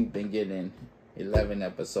since then we've been getting 11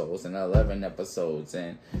 episodes and 11 episodes,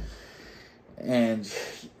 and it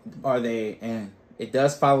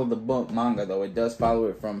does follow the book manga though. It does follow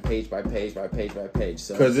it from page by page by page by page.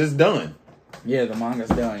 So because it's done. Yeah, the manga's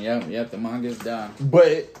done. Yep, the manga's done.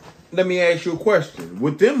 But let me ask you a question.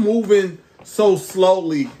 With them moving so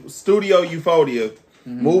slowly, Studio Euphoria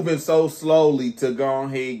moving so slowly to go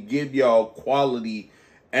ahead and give y'all quality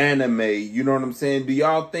anime, you know what I'm saying? Do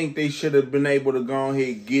y'all think they should have been able to go ahead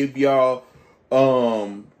and give y'all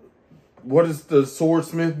what is the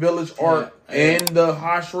Swordsmith Village arc and the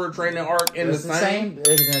Hashira training arc in the same?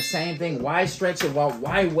 It's the same thing. Why stretch it?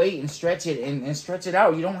 Why wait and stretch it and stretch it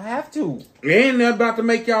out? You don't have to. And they're about to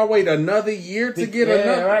make y'all wait another year to get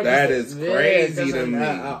another. Right. That is crazy to me.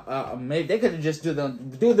 Maybe they could have just do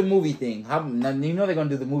the movie thing. You know they're gonna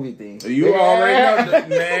do the movie thing. You already know,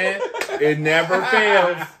 man. It never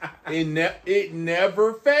fails. It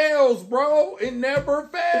never fails, bro. It never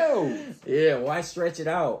fails. Yeah, why stretch it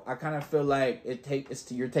out? I kind of feel like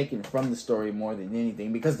you're taking from the story more than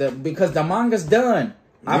anything because the manga's done.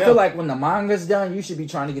 Yeah. I feel like when the manga's done, you should be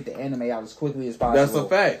trying to get the anime out as quickly as possible. That's a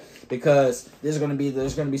fact. Because there's gonna be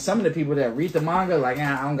some of the people that read the manga like,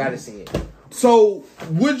 I don't gotta see it. So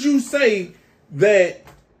would you say that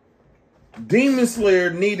Demon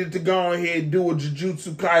Slayer needed to go ahead and do a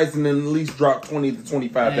Jujutsu Kaisen and at least drop 20 to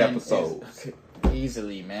 25 episodes?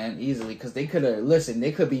 Easily, man. Easily. Because they could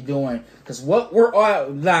be doing... Because what we're all...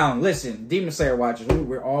 Now, listen, Demon Slayer watchers,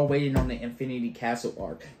 we're all waiting on the Infinity Castle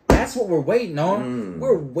arc. That's what we're waiting on.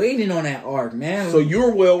 We're waiting on that arc, man. So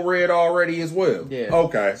you're well-read already as well? Yeah.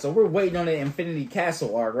 Okay. So we're waiting on the Infinity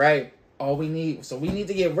Castle arc, right? We need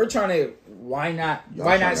to get... We're trying to... Why not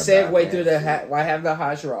segue through why have the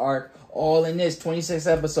Hashira arc all in this 26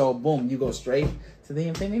 episode? Boom, you go straight to to the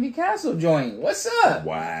Infinity Castle joint. What's up?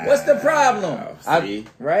 Wow. What's the problem? See?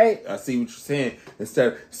 Right? I see what you're saying.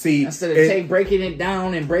 Instead of breaking it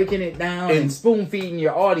down and spoon feeding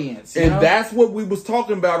your audience. You know? That's what we was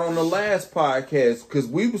talking about on the last podcast, because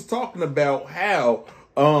we was talking about how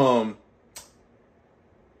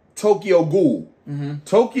Tokyo Ghoul.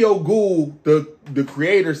 Tokyo Ghoul, the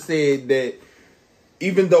creator, said that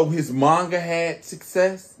even though his manga had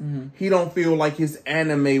success, he don't feel like his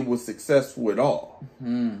anime was successful at all.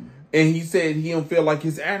 And he said he don't feel like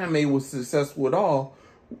his anime was successful at all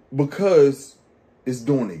because it's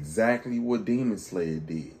doing exactly what Demon Slayer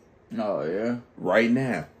did. Oh, yeah? Right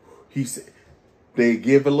now. He said they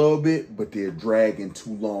give a little bit, but they're dragging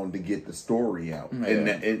too long to get the story out. Yeah.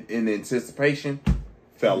 And in anticipation,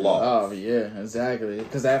 fell off. Oh, yeah, exactly.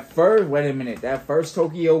 Because that first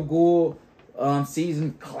Tokyo Ghoul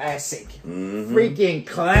season, classic. Freaking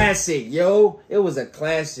classic, yo. It was a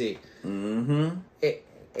classic. Look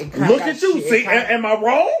at you. See, am I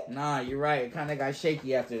wrong? Nah, you're right. It kind of got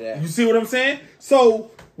shaky after that. You see what I'm saying?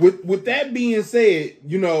 So, with that being said,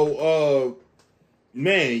 you know,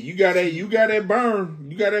 man, you got that burn.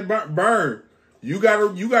 You got that burn. You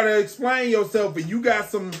gotta explain yourself, and you got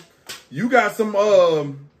some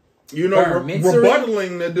rebuttaling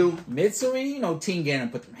to do. Mitsuri, you know, Team Ganon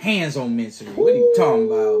put them hands on Mitsuri. What are you talking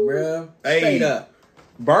about, bro? Straight up.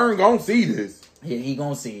 Burn gonna see this. Yeah, he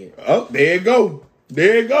gonna see it. Oh, there you go.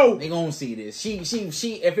 There you go. They gonna see this. She.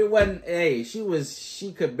 If it wasn't,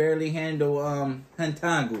 she could barely handle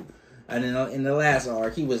Hantangu. And in the last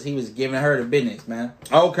arc, he was giving her the business, man.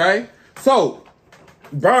 Okay, so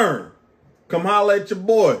Burn, come holler at your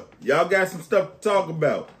boy. Y'all got some stuff to talk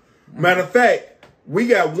about. Matter of fact, we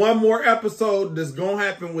got one more episode that's gonna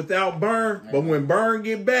happen without Burn, but when Burn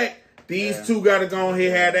get back, these two gotta go ahead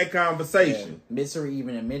and have that conversation. Yeah. Mitsuri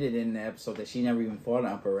even admitted in the episode that she never even fought an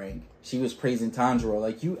upper rank. She was praising Tanjiro,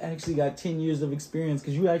 like, you actually got 10 years of experience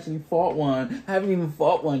because you actually fought one. I haven't even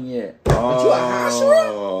fought one yet. But you a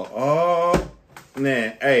Hashira? Oh,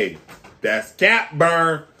 man, hey, that's Cap.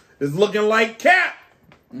 Burn. It's looking like Cap.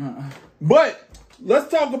 But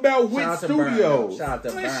let's talk about Wit Studios. Shout out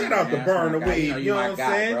to Burn the weed. You know what I'm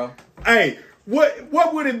saying? Bro. Hey,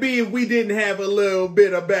 what would it be if we didn't have a little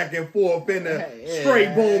bit of back and forth in the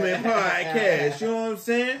Straight Booming podcast? You know what I'm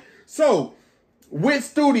saying? So, Wit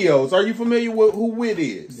Studios. Are you familiar with who Wit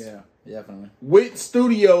is? Yeah, definitely. Wit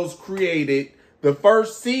Studios created the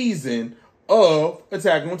first season of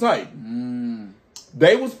Attack on Titan.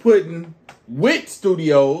 They was putting Wit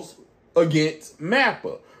Studios against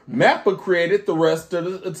Mappa. Mappa created the rest of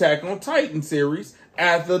the Attack on Titan series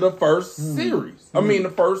after the first series. I mean, the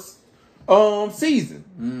first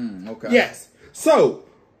season. Okay. Yes. So,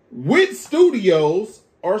 Wit Studios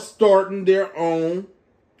are starting their own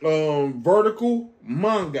vertical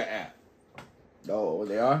manga app. Oh,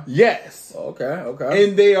 they are? Yes. Okay.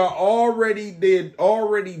 And they already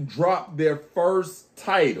dropped their first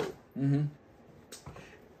title.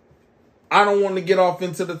 I don't want to get off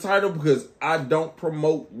into the title because I don't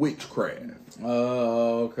promote witchcraft.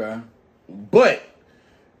 Oh, okay. But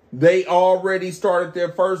they already started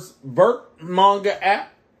their first manga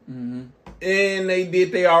app, and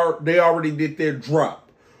they already did their drop.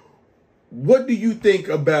 What do you think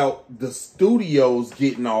about the studios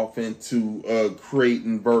getting off into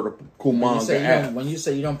creating vertical manga apps? When you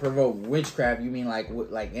say you don't promote witchcraft, you mean like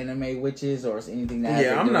anime witches or anything that?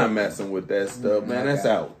 Yeah, I'm not messing with that stuff, man. That's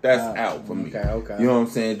out. That's out for me. Okay. You know what I'm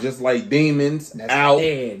saying? Just like demons, that's out.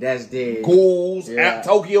 That's dead. Ghouls, out.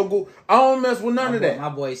 Tokyo Ghoul. I don't mess with none of that. My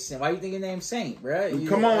boy, why you think his name's Saint, bro?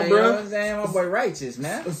 Come on, bro. You know what I'm saying? My boy righteous,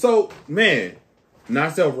 man. So, man,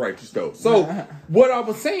 not self-righteous though. So, what I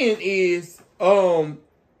was saying is, pod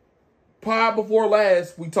before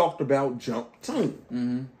last, we talked about Jump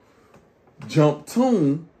Toon. Jump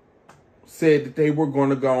Toon said that they were going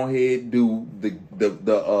to go ahead and do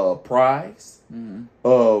the prize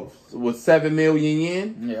of 7 million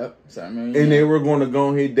yen. Yep, 7 million. And they were going to go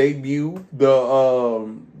ahead and debut the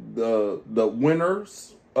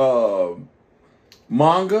winners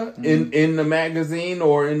manga in the magazine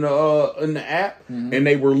or in the app, and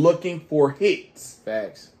they were looking for hits.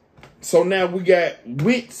 Facts. So now we got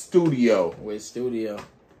Wit Studio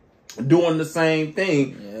doing the same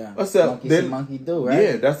thing. Yeah. Except monkey do, right?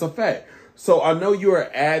 Yeah, that's a fact. So I know you're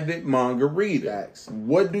an avid manga reader. Facts.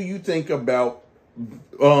 What do you think about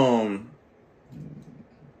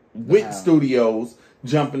Wit Studios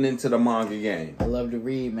jumping into the manga game? I love to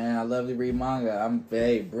read, man. I love to read manga.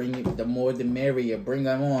 Bring it, the more the merrier. Bring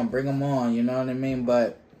them on. You know what I mean?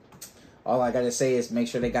 But all I gotta say is make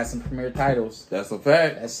sure they got some premier titles. That's a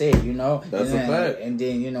fact. That's it, you know. That's a fact. And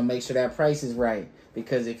then make sure that price is right.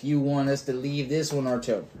 Because if you want us to leave this one or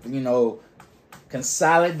to, you know,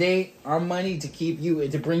 consolidate our money to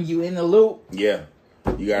bring you in the loop. Yeah.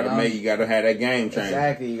 You gotta have that game changer.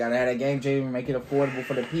 Exactly. You gotta have that game changer and make it affordable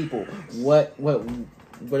for the people. What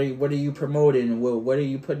are you promoting? What are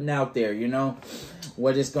you putting out there? You know,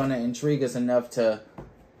 what is gonna intrigue us enough to,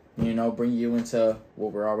 you know, bring you into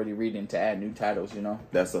what we're already reading to add new titles. You know,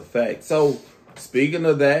 that's a fact. So speaking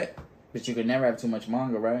of that, but you could never have too much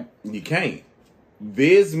manga, right? You can't.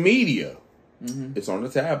 Viz Media, it's on the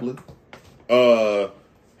tablet.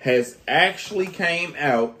 Has actually came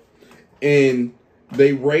out and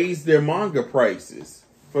they raised their manga prices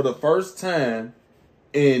for the first time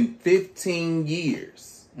in 15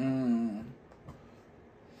 years.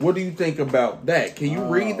 What do you think about that? Can you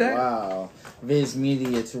read that? Wow. Viz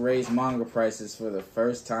Media to raise manga prices for the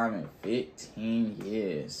first time in 15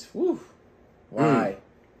 years. Whew. Why?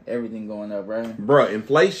 Everything going up, right? Bruh,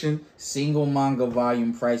 inflation. Single manga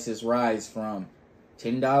volume prices rise from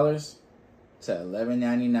 $10 to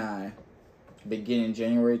 $11.99 beginning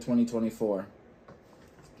January 2024.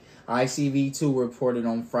 ICV2 reported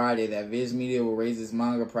on Friday that Viz Media will raise its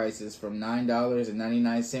manga prices from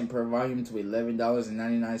 $9.99 per volume to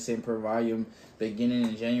 $11.99 per volume beginning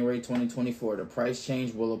in January 2024. The price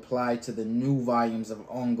change will apply to the new volumes of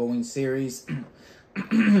ongoing series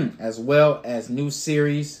as well as new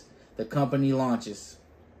series the company launches.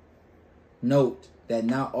 Note that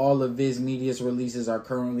not all of Viz Media's releases are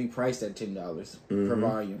currently priced at $10 per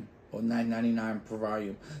volume or $9.99 per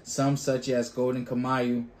volume. Some, such as Golden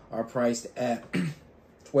Kamayu, are priced at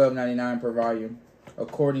 $12.99 per volume,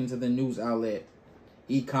 according to the news outlet.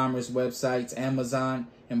 E-commerce websites Amazon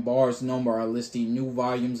and Barnes Noble are listing new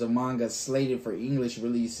volumes of manga slated for English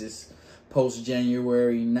releases post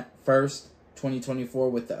January 1st, 2024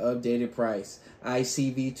 with the updated price.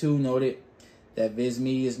 ICV2 noted that Viz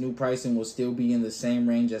Media's new pricing will still be in the same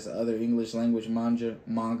range as other English language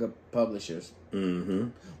manga publishers.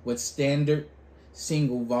 With standard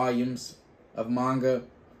single volumes of manga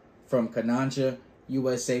from Kananja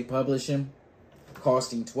USA Publishing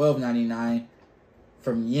costing $12.99,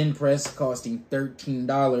 from Yen Press costing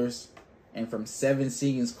 $13, and from Seven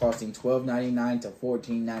Seasons costing $12.99 to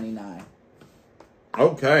 $14.99.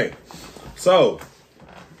 Okay, so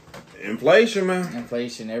inflation, man.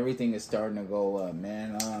 Inflation, everything is starting to go up,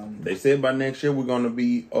 man. They said by next year we're gonna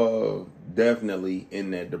be definitely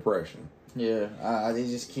in that depression. Yeah, they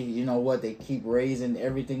just keep, you know what? They keep raising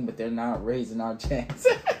everything, but they're not raising our chance.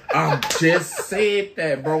 I just said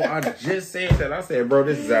that, bro. I said, bro,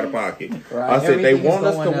 this is out of pocket. Right. I said they Everything want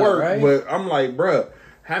us to work, right? but I'm like, bro,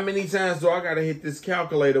 how many times do I gotta hit this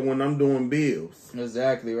calculator when I'm doing bills?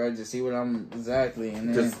 Exactly, right? Just see what I'm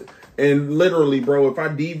and then and literally, bro, if I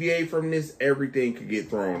deviate from this, everything could get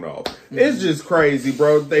thrown off. It's just crazy,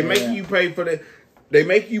 bro. They make you pay for the. They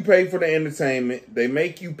make you pay for the entertainment. They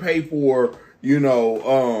make you pay for, you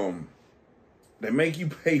know, they make you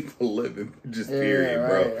pay for living. Just period,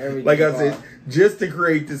 bro. Everything like I said, just to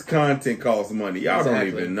create this content costs money. Y'all don't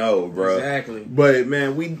even know, bro. Exactly. But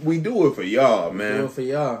man, we do it for y'all, man. We do it for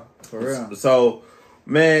y'all, for real. So,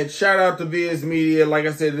 man, shout out to Viz Media. Like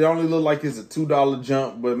I said, it only look like it's a $2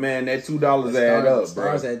 jump, but man, that $2 add up,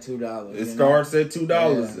 bro. It starts at $2. It starts at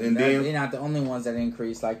 $2, and then they're not the only ones that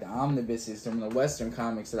increase. Like the omnibuses from the Western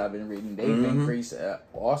comics that I've been reading, they've increased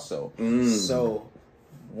also. So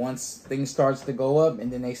once things starts to go up, and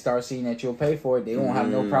then they start seeing that you'll pay for it, they won't have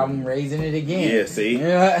no problem raising it again. Yeah, see,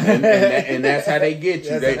 and that's how they get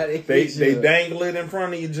you. They dangle it in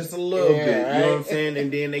front of you just a little bit. Right? You know what I'm saying?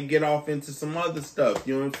 And then they get off into some other stuff.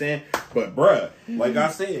 You know what I'm saying? But bruh, like I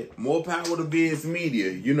said, more power to Viz Media.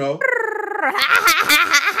 You know.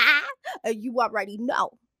 You already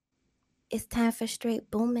know. It's time for straight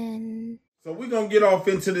booming. So we're gonna get off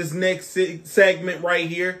into this next segment right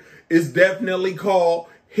here. It's definitely called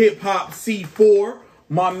Hip Hop C4.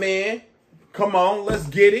 My man, come on, let's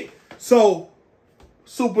get it. So,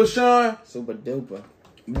 Supa Shaun, Super duper.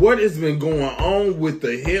 What has been going on with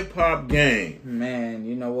the hip hop game? Man,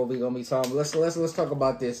 you know what we gonna be talking. Let's talk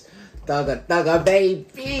about this. Thugger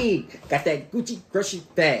baby, got that Gucci Grushy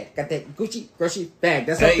bag.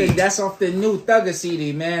 That's off the new Thugger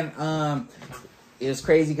CD, man. It was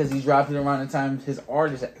crazy because he dropped it around the time his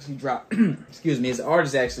artist actually dropped. His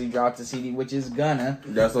artist actually dropped the CD, which is Gunna.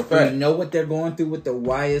 That's a fact. You know what they're going through with the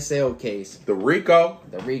YSL case, the Rico,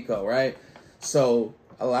 right? So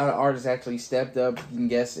a lot of artists actually stepped up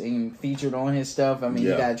and and featured on his stuff. I mean,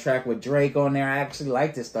 you got a track with Drake on there. I actually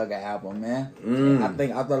like this Thugger album, man. I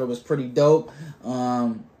thought it was pretty dope.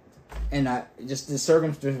 And just the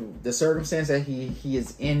circumstance that he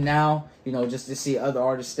is in now, you know, just to see other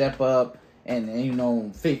artists step up and you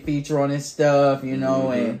know, feature on his stuff, you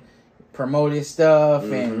know, and promote his stuff,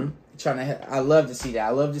 and I love to see that. I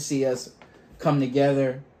love to see us come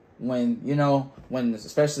together when, you know,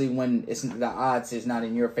 especially when it's the odds is not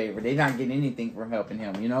in your favor. They're not getting anything from helping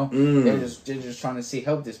him, you know. They're just trying to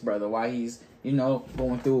help this brother while he's, you know,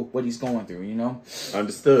 going through what he's going through, you know.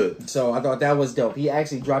 Understood. So I thought that was dope. He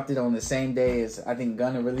actually dropped it on the same day as I think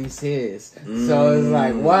Gunna released his. So it's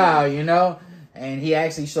like, wow, you know. And he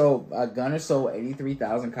actually showed Gunna sold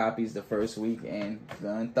 83,000 copies the first week, and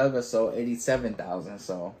Thugger sold 87,000.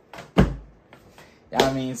 So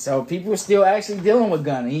I mean, so people are still actually dealing with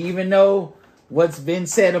Gunna, even though what's been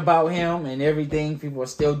said about him and everything. People are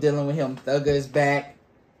still dealing with him. Thugger is back,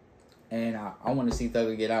 and I want to see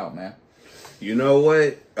Thugger get out, man. You know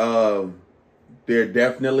what? They're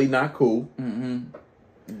definitely not cool.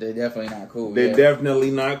 They're definitely not cool. They're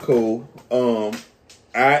definitely not cool.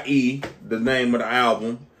 I.e., the name of the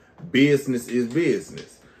album, Business is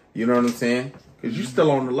Business. You know what I'm saying? Because you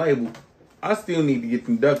still on the label. I still need to get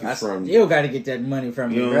them ducats from you. You got to get that money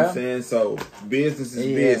from you, know what I'm saying? So, business is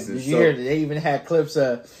business. Did you hear that? They even had clips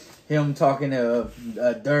of him talking to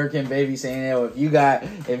Dirk and Baby saying, "Oh, if you gonna,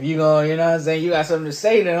 you know what I'm saying, you got something to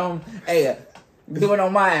say to him, hey, do it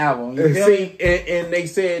on my album." You feel me? And they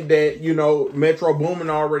said that, you know, Metro Boomin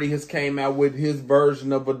already has came out with his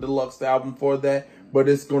version of a deluxe album for that, but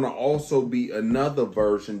it's going to also be another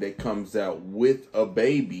version that comes out with a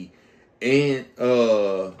Baby and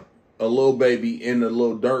a Lil Baby and a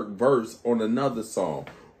Lil Durk verse on another song,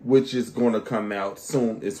 which is going to come out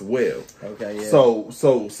soon as well. Okay, yeah. So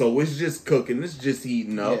it's just cooking. It's just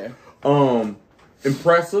heating up. Yeah.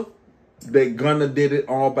 Impressive that Gunna did it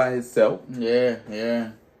all by himself.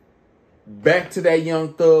 Yeah. Back to that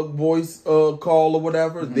Young Thug voice call or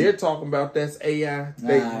whatever. They're talking about that's AI.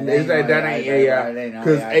 That ain't AI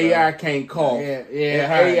because AI can't call. Yeah.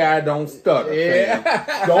 And AI don't stutter.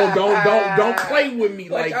 Yeah. Don't play with me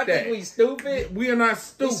like I that. think we stupid. We are not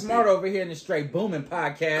stupid. We smart over here in the Straight Booming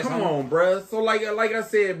podcast. Come on, bruh. So like I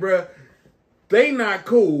said, bruh, they not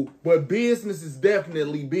cool, but business is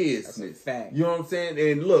definitely business. That's a fact. You know what I'm saying?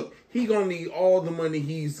 And look, he gonna need all the money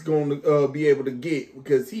he's gonna be able to get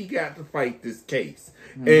because he got to fight this case.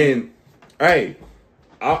 And hey,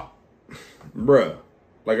 bruh,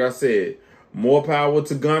 like I said, more power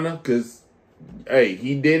to Gunna because hey,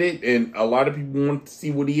 he did it, and a lot of people want to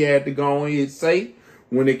see what he had to go on here and say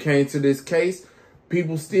when it came to this case.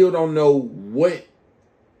 People still don't know what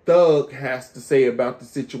Thug has to say about the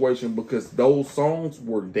situation because those songs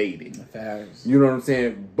were dated. Facts. You know what I'm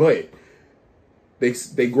saying? But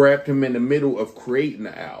they grabbed him in the middle of creating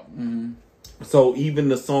the album. So even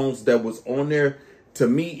the songs that was on there, to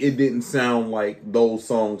me, it didn't sound like those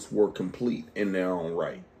songs were complete in their own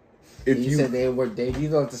right. If you said they were dated,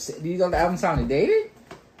 you thought the album sounded dated?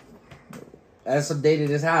 That's so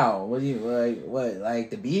dated as how? What do you like? What,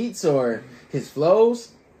 like the beats or his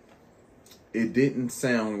flows? It didn't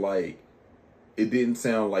sound like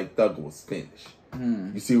Thug was finished.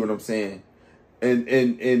 You see what I'm saying?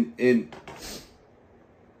 And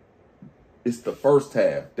it's the first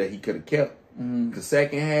half that he could have kept. The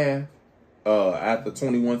second half, after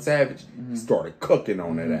 21 Savage, he started cooking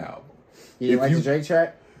on that album. You didn't like the Drake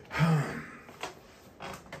track?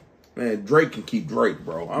 Man, Drake can keep Drake,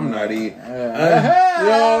 bro. I'm not even. You know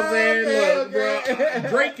what I'm saying? Look, bro,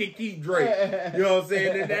 Drake can keep Drake. You know what I'm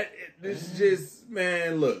saying? This is just,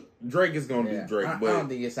 man, look, Drake is going to do Drake. But I don't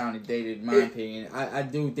think it sounded dated, in my opinion. I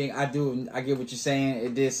get what you're saying.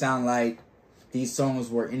 It did sound like these songs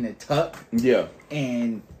were in the tuck. Yeah.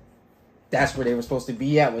 And that's where they were supposed to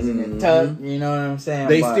be at, was in the tuck. You know what I'm saying?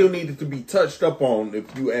 They still needed to be touched up on,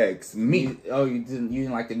 if you ask me. You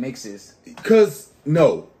didn't like the mixes?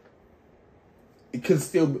 No. It could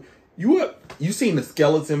still be. You seen the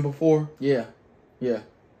Skeleton before? Yeah.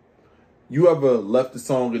 You ever left the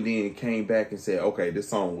song and then came back and said, okay, this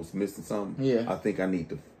song was missing something? Yeah. I think I need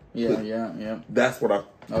to. Yeah. That's what I.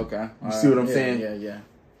 Okay. You see what I'm saying? Yeah.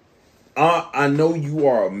 I know you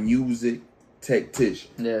are a music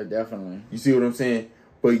tactician. Yeah, definitely. You see what I'm saying?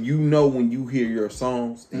 But you know when you hear your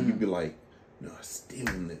songs and you be like, no, I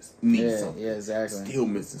still need something. Yeah, exactly. Still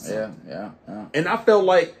missing something. Yeah. And I felt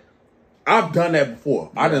like I've done that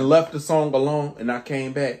before. I done left the song alone and I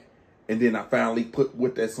came back and then I finally put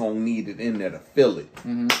what that song needed in there to fill it.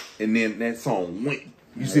 And then that song went.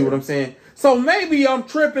 You see what I'm saying? So maybe I'm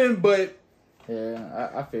tripping, but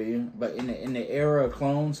yeah, I feel you. But in the era of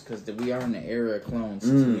clones, because we are in the era of clones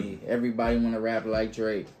to me. Everybody want to rap like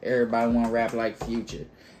Drake. Everybody want to rap like Future.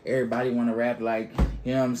 everybody want to rap like,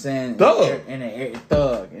 you know what I'm saying? Thug. In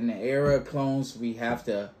the era of clones, we have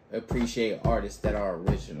to appreciate artists that are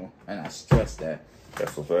original, and I stress that.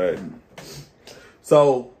 That's a fact.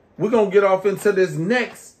 So we're gonna get off into this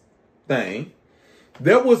next thing.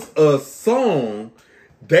 There was a song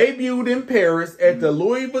debuted in Paris at the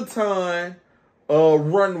Louis Vuitton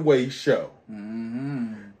runway show,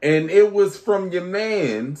 and it was from your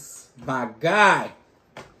man's, my guy,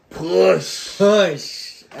 Push.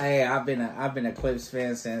 Hey, I've been a Clips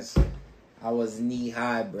fan since I was knee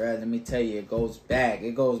high, bro. Let me tell you, it goes back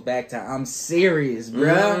to I'm serious, bro.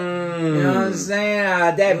 You know what I'm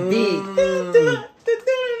saying? That beat.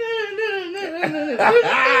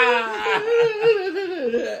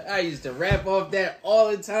 I used to rap off that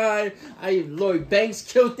all the time. Lloyd Banks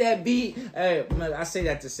killed that beat. Hey, I say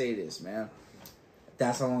that to say this, man.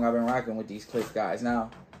 That's how long I've been rocking with these Clips guys. Now,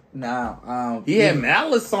 he had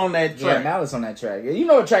Malice on that track. Yeah, Malice on that track. You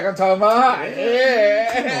know what track I'm talking about?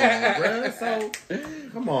 Yeah.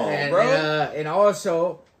 Come on, bro. And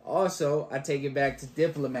also, I take it back to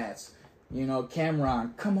Diplomats. You know,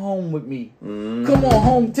 Cameron, come home with me. Come on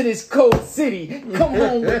home to this cold city. Come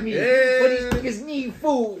home with me. But these niggas need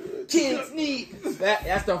food. Kids need.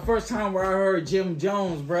 That's the first time where I heard Jim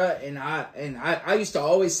Jones, bruh. And I used to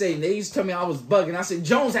always say, they used to tell me I was bugging. I said,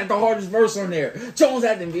 Jones had the hardest verse on there. Jones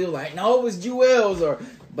had to be like, no, it was Jewel's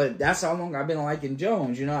But that's how long I've been liking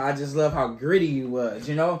Jones, you know. I just love how gritty he was,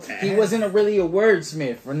 you know. He wasn't really a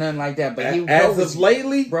wordsmith or nothing like that, but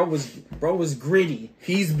lately, bro was gritty.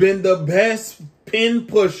 He's been the best pin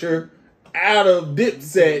pusher out of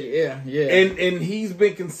Dipset. Yeah. And he's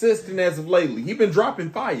been consistent as of lately. He's been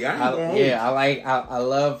dropping fire. I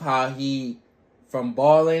love how he, from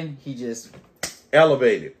balling, he just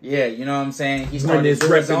elevated. Yeah, you know what I'm saying? He's when it's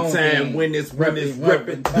repping time, when it's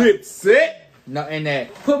repping Dipset. No, and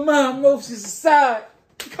that put my emotions aside.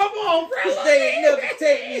 Come on, bro. They ain't never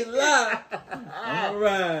take me live. All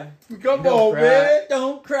right. Come on, man.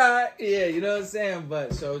 Don't cry. Yeah, you know what I'm saying?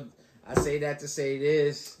 But so I say that to say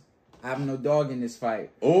this. I have no dog in this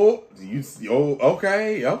fight.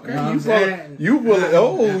 Okay. You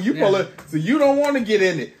pull it. So you don't want to get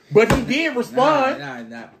in it. But he did respond.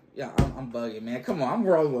 Nah. Yeah, I'm bugging, man. Come on, I'm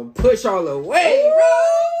rolling with Push all the way, bro.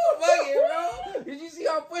 Bugging, bro. Did you see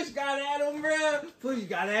how Push got at him, bro? Push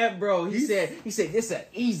got at, bro. He said this an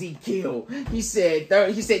easy kill. He said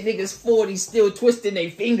niggas 40 still twisting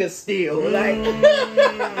their fingers still. Like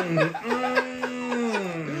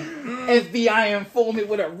FBI informant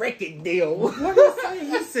with a record deal. What did he say?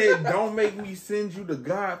 He said, "Don't make me send you to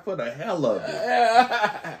God for the hell of it."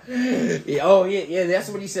 Yeah. That's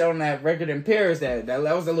what he said on that record in Paris. That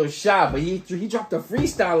was a little shot, but he dropped a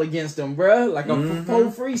freestyle against him, bro. Like a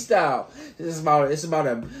full freestyle. It's about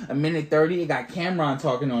a minute 30. It got Cameron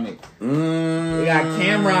talking on it. It got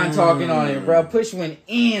Cameron talking on it, bro. Push went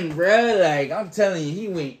in, bro. Like I'm telling you, he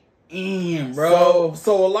went in, bro.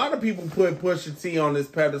 So a lot of people put Pusha T on this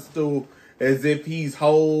pedestal as if he's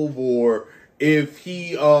Hove, or if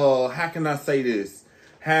he how can I say this?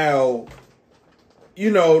 How, you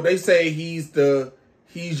know, they say he's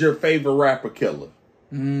your favorite rapper killer.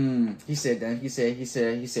 He said that. He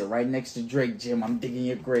said right next to Drake, Jim, I'm digging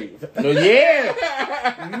your grave. Yeah.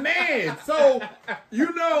 Man, so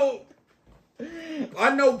you know,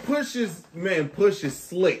 I know Push is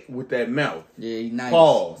slick with that mouth. Yeah, he nice.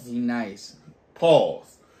 Pause. He nice.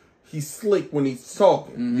 Pause. He's slick when he's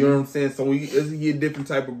talking. You know what I'm saying? So he a different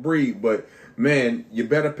type of breed. But man, you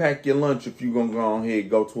better pack your lunch if you're gonna go on here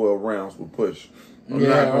and go 12 rounds with Push. Anybody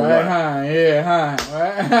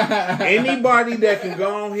that can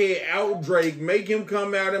go on here, out Drake, make him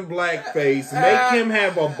come out in blackface, make him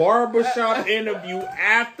have a barbershop interview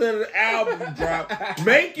after the album drop,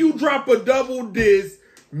 make you drop a double disc,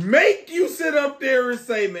 make you sit up there and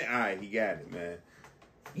say, man, all right, he got it, man.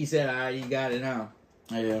 He said, all right, he got it now.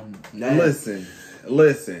 Yeah.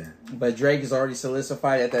 Listen. But Drake is already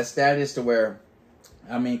solidified at that status to where,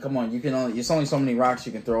 I mean, come on, it's only so many rocks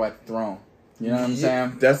you can throw at the throne. You know what I'm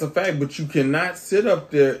saying? That's a fact, but you cannot sit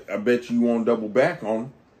up there. I bet you won't double back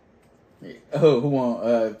on him. Who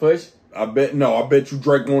won't Push? I bet you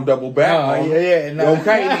Drake won't double back on him. Yeah. No.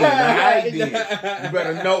 Okay, then. You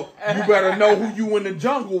better know who you in the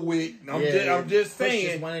jungle with. I'm just saying.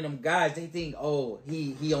 Push is one of them guys. They think,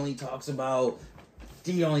 he only talks about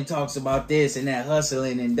this and that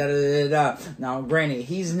hustling and da da da da. Now, granted,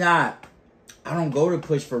 he's not. I don't go to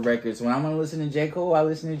Push for records. When I want to listen to J. Cole, I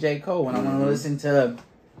listen to J. Cole. When I want to listen to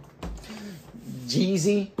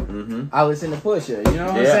Jeezy, I listen to Pusha. You know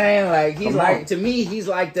what I'm saying? Like he's to me, he's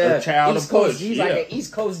like the child East of Coast. Push. He's like an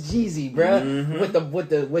East Coast Jeezy, bro. With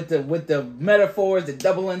the metaphors, the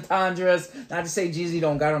double entendres. Not to say Jeezy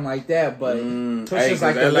don't got him like that, but Pusha's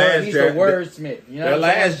like he's the wordsmith. You know, their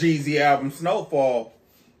last Jeezy album, Snowfall.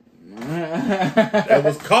 That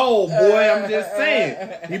was cold, boy. I'm just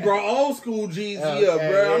saying. He brought old school Jeezy up,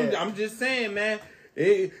 bro. I'm just saying, man.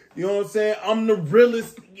 You know what I'm saying? I'm the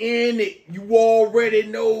realest in it. You already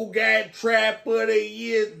know. Got trap of the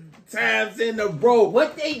year times in a row.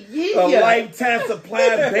 What they get? A lifetime supply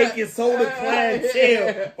of baking soda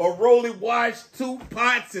clientele. A rolling watch, 2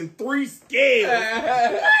 pots, and 3 scales.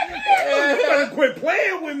 You better quit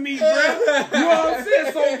playing with me, bro. You know what I'm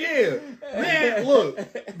saying? So yeah, man.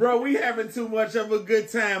 Look, bro, we having too much of a good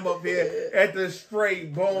time up here at the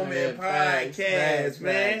Straight Bowman podcast,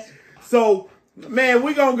 man. So. Man,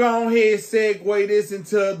 we're going to go ahead and segue this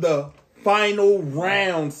into the final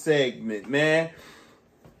round segment, man.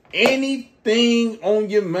 Anything on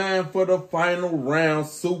your mind for the final round,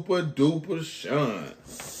 Super Duper Shaun?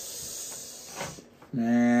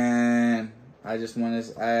 Man, I just want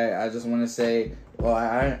to say, well,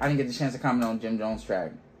 I didn't get the chance to comment on Jim Jones'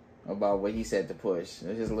 track about what he said to Push.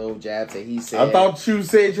 His little jabs that he said. I thought you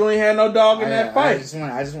said you ain't had no dog in that fight. I just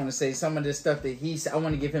want to say some of the stuff that he said. I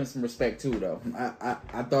want to give him some respect too, though.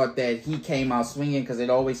 I thought that he came out swinging because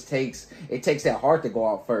it always takes that heart to go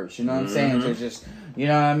out first. You know what I'm saying? To just, you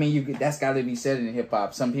know what I mean? That's got to be said in hip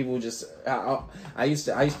hop. Some people just. I used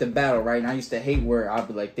to battle, right? And I used to hate where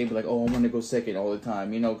they'd be like, oh, I want to go second all the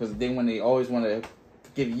time, you know, because they always want to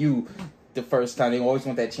give you the first time. They always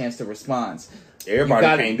want that chance to respond.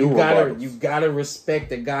 Everybody can't do it. You gotta respect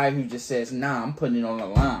the guy who just says, nah, I'm putting it on the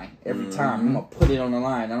line every time. I'm gonna put it on the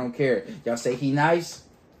line. I don't care. Y'all say he nice,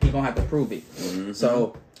 he gonna have to prove it.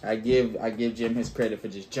 So I give Jim his credit for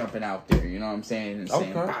just jumping out there, you know what I'm saying? And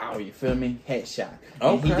saying, wow, you feel me? Headshot.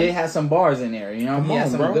 And he did have some bars in there, you know? He had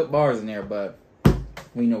some good bars in there, but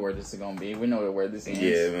we know where this is gonna be. We know where this ends.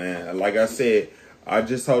 Yeah, man. Like I said, I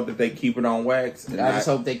just hope that they keep it on wax. And I just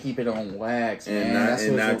hope they keep it on wax, man.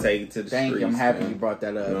 And not take it to the streets. Thank you. I'm happy you brought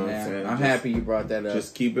that up, you know man. I'm happy you brought that up.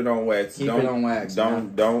 Just keep it on wax. Keep it on wax.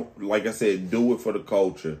 Don't, like I said, do it for the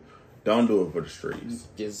culture. Don't do it for the streets.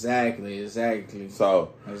 Exactly.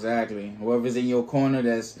 So. Exactly. Whoever's in your corner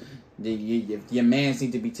if your man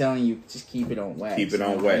seems to be telling you, just keep it on wax. Keep it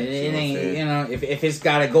on wax. It ain't, you know, if it's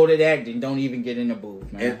got to go to that, then don't even get in the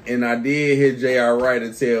booth, man. And I did hear JR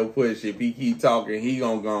Ryder tell Push, if he keep talking, he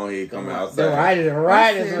gonna go ahead and come outside. The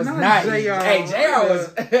Riders was nice. Hey, JR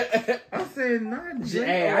was... I said, not JR.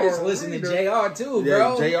 Hey, I just listened to JR too,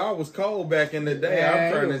 bro. JR was cold back in the day. Yeah,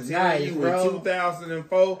 I'm trying to tell you, in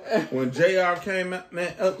 2004, when JR came out,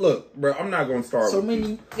 man, look, bro, I'm not gonna start so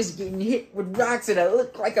many is getting hit with rocks and it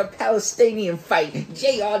looked like a Palestinian fight.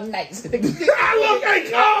 JR nice. Look, hey,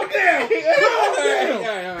 calm down.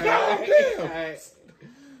 Calm down.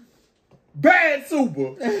 Bad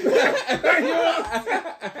Super.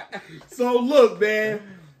 So look, man,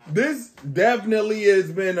 this definitely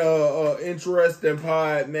has been a interesting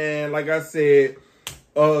pod, man. Like I said,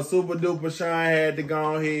 Super Duper Shaun had to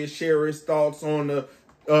go ahead and share his thoughts on the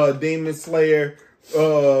Demon Slayer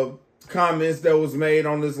comments that was made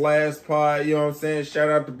on this last pod. You know what I'm saying? Shout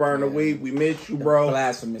out to Burner Week. We miss you, bro.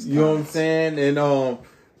 Blasphemous. You know what I'm saying? And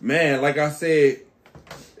man, like I said,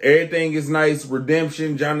 everything is nice.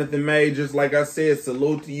 Redemption, Jonathan May, just like I said,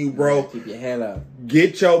 salute to you, bro. Keep your head up.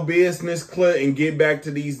 Get your business clear and get back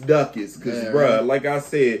to these ducats. Because, bro, like I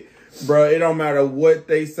said, bro, it don't matter what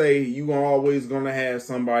they say, you always gonna have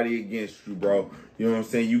somebody against you, bro. You know what I'm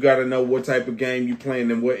saying? You got to know what type of game you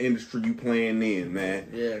playing and what industry you playing in, man.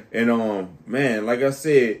 Yeah. And, man, like I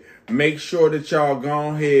said, make sure that y'all go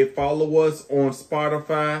ahead, follow us on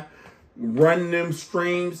Spotify. Run them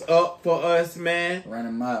streams up for us, man. Run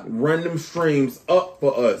them up. Run them streams up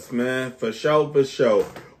for us, man. For sure, for sure.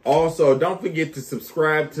 Also, don't forget to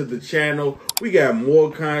subscribe to the channel. We got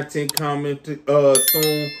more content coming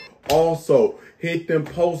soon. Also, hit them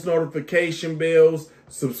post notification bells.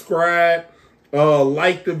 Subscribe.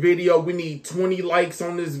 Like the video. We need 20 likes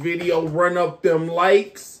on this video. Run up them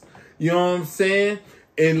likes. You know what I'm saying?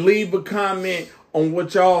 And leave a comment on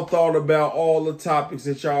what y'all thought about all the topics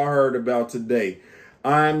that y'all heard about today.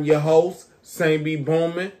 I'm your host,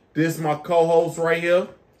 Saintbeboomin. This is my co-host right here,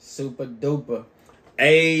 Super Duper.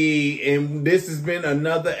 Hey, and this has been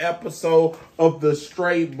another episode of the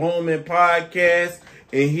Straight Bowman podcast.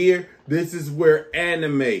 And here, this is where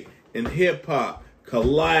anime and hip-hop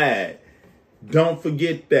collide. Don't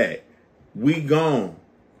forget that. We gone.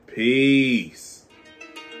 Peace.